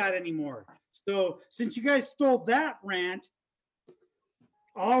see that anymore. So since you guys stole that rant,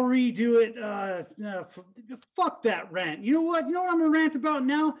 I'll redo it. Fuck that rant. You know what? You know what I'm going to rant about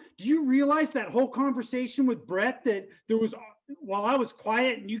now? Do you realize that whole conversation with Brett that there was, while I was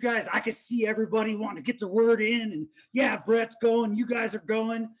quiet and you guys, I could see everybody wanting to get their word in and yeah, Brett's going, you guys are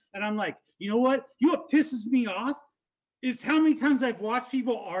going. And I'm like, you know what? You know what pisses me off is how many times I've watched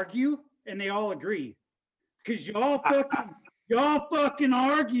people argue and they all agree. Because y'all fucking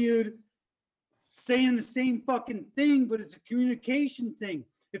argued saying the same fucking thing, but it's a communication thing.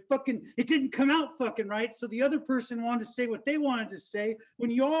 It didn't come out fucking right. So the other person wanted to say what they wanted to say when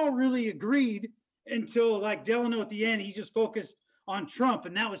you all really agreed until Delano at the end, he just focused on Trump.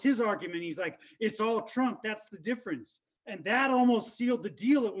 And that was his argument. He's like, it's all Trump. That's the difference. And that almost sealed the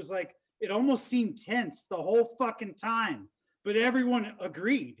deal. It was like, it almost seemed tense the whole fucking time, but everyone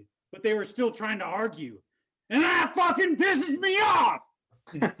agreed, but they were still trying to argue. And that fucking pisses me off.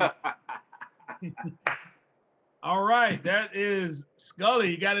 All right, that is Scully.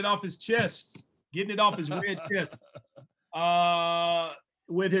 He got it off his chest, getting it off his red chest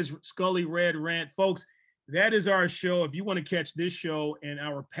with his Scully Red Rant. Folks, that is our show. If you want to catch this show and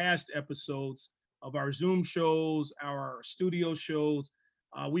our past episodes of our Zoom shows, our studio shows,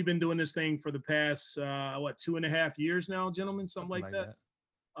 we've been doing this thing for the past, 2.5 years now, gentlemen, something like that.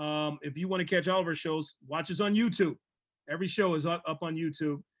 If you want to catch all of our shows, watch us on YouTube. Every show is up on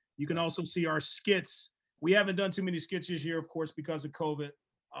YouTube. You can also see our skits. We haven't done too many skits this year, of course, because of COVID.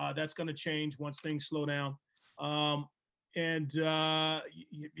 That's going to change once things slow down.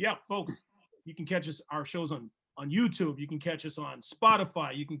 Folks, you can catch our shows on YouTube. You can catch us on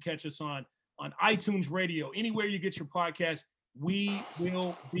Spotify. You can catch us on iTunes Radio. Anywhere you get your podcast, we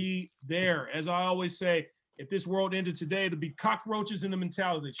will be there. As I always say, if this world ended today, it'll be cockroaches in the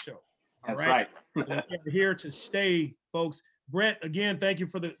Mentality Show. That's right. So we're here to stay, folks. Brett, again, thank you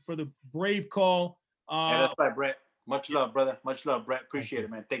for the brave call. That's right, Brett. Much love, brother. Much love, Brett. Appreciate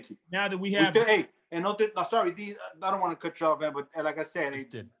it, man. Thank you. Now that we have, sorry, I don't want to cut you off, man. But like I said,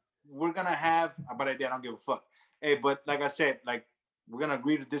 we're gonna have. But I don't give a fuck. Hey, but like I said, we're gonna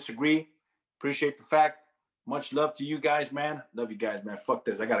agree to disagree. Appreciate the fact. Much love to you guys, man. Love you guys, man. Fuck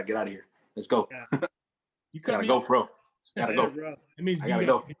this. I gotta get out of here. Let's go. Yeah. You gotta go, bro. Gotta go. It means I gotta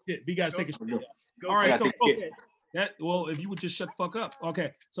go. You guys take a shit. All right, so folks, Well, if you would just shut the fuck up.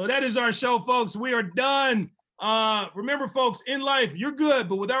 Okay, so that is our show, folks. We are done. Remember, folks, in life, you're good,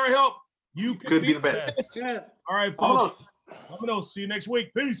 but with our help, you could be the best. Yes. All right, folks. I'm gonna see you next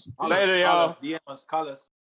week. Peace. Later, y'all. Call us.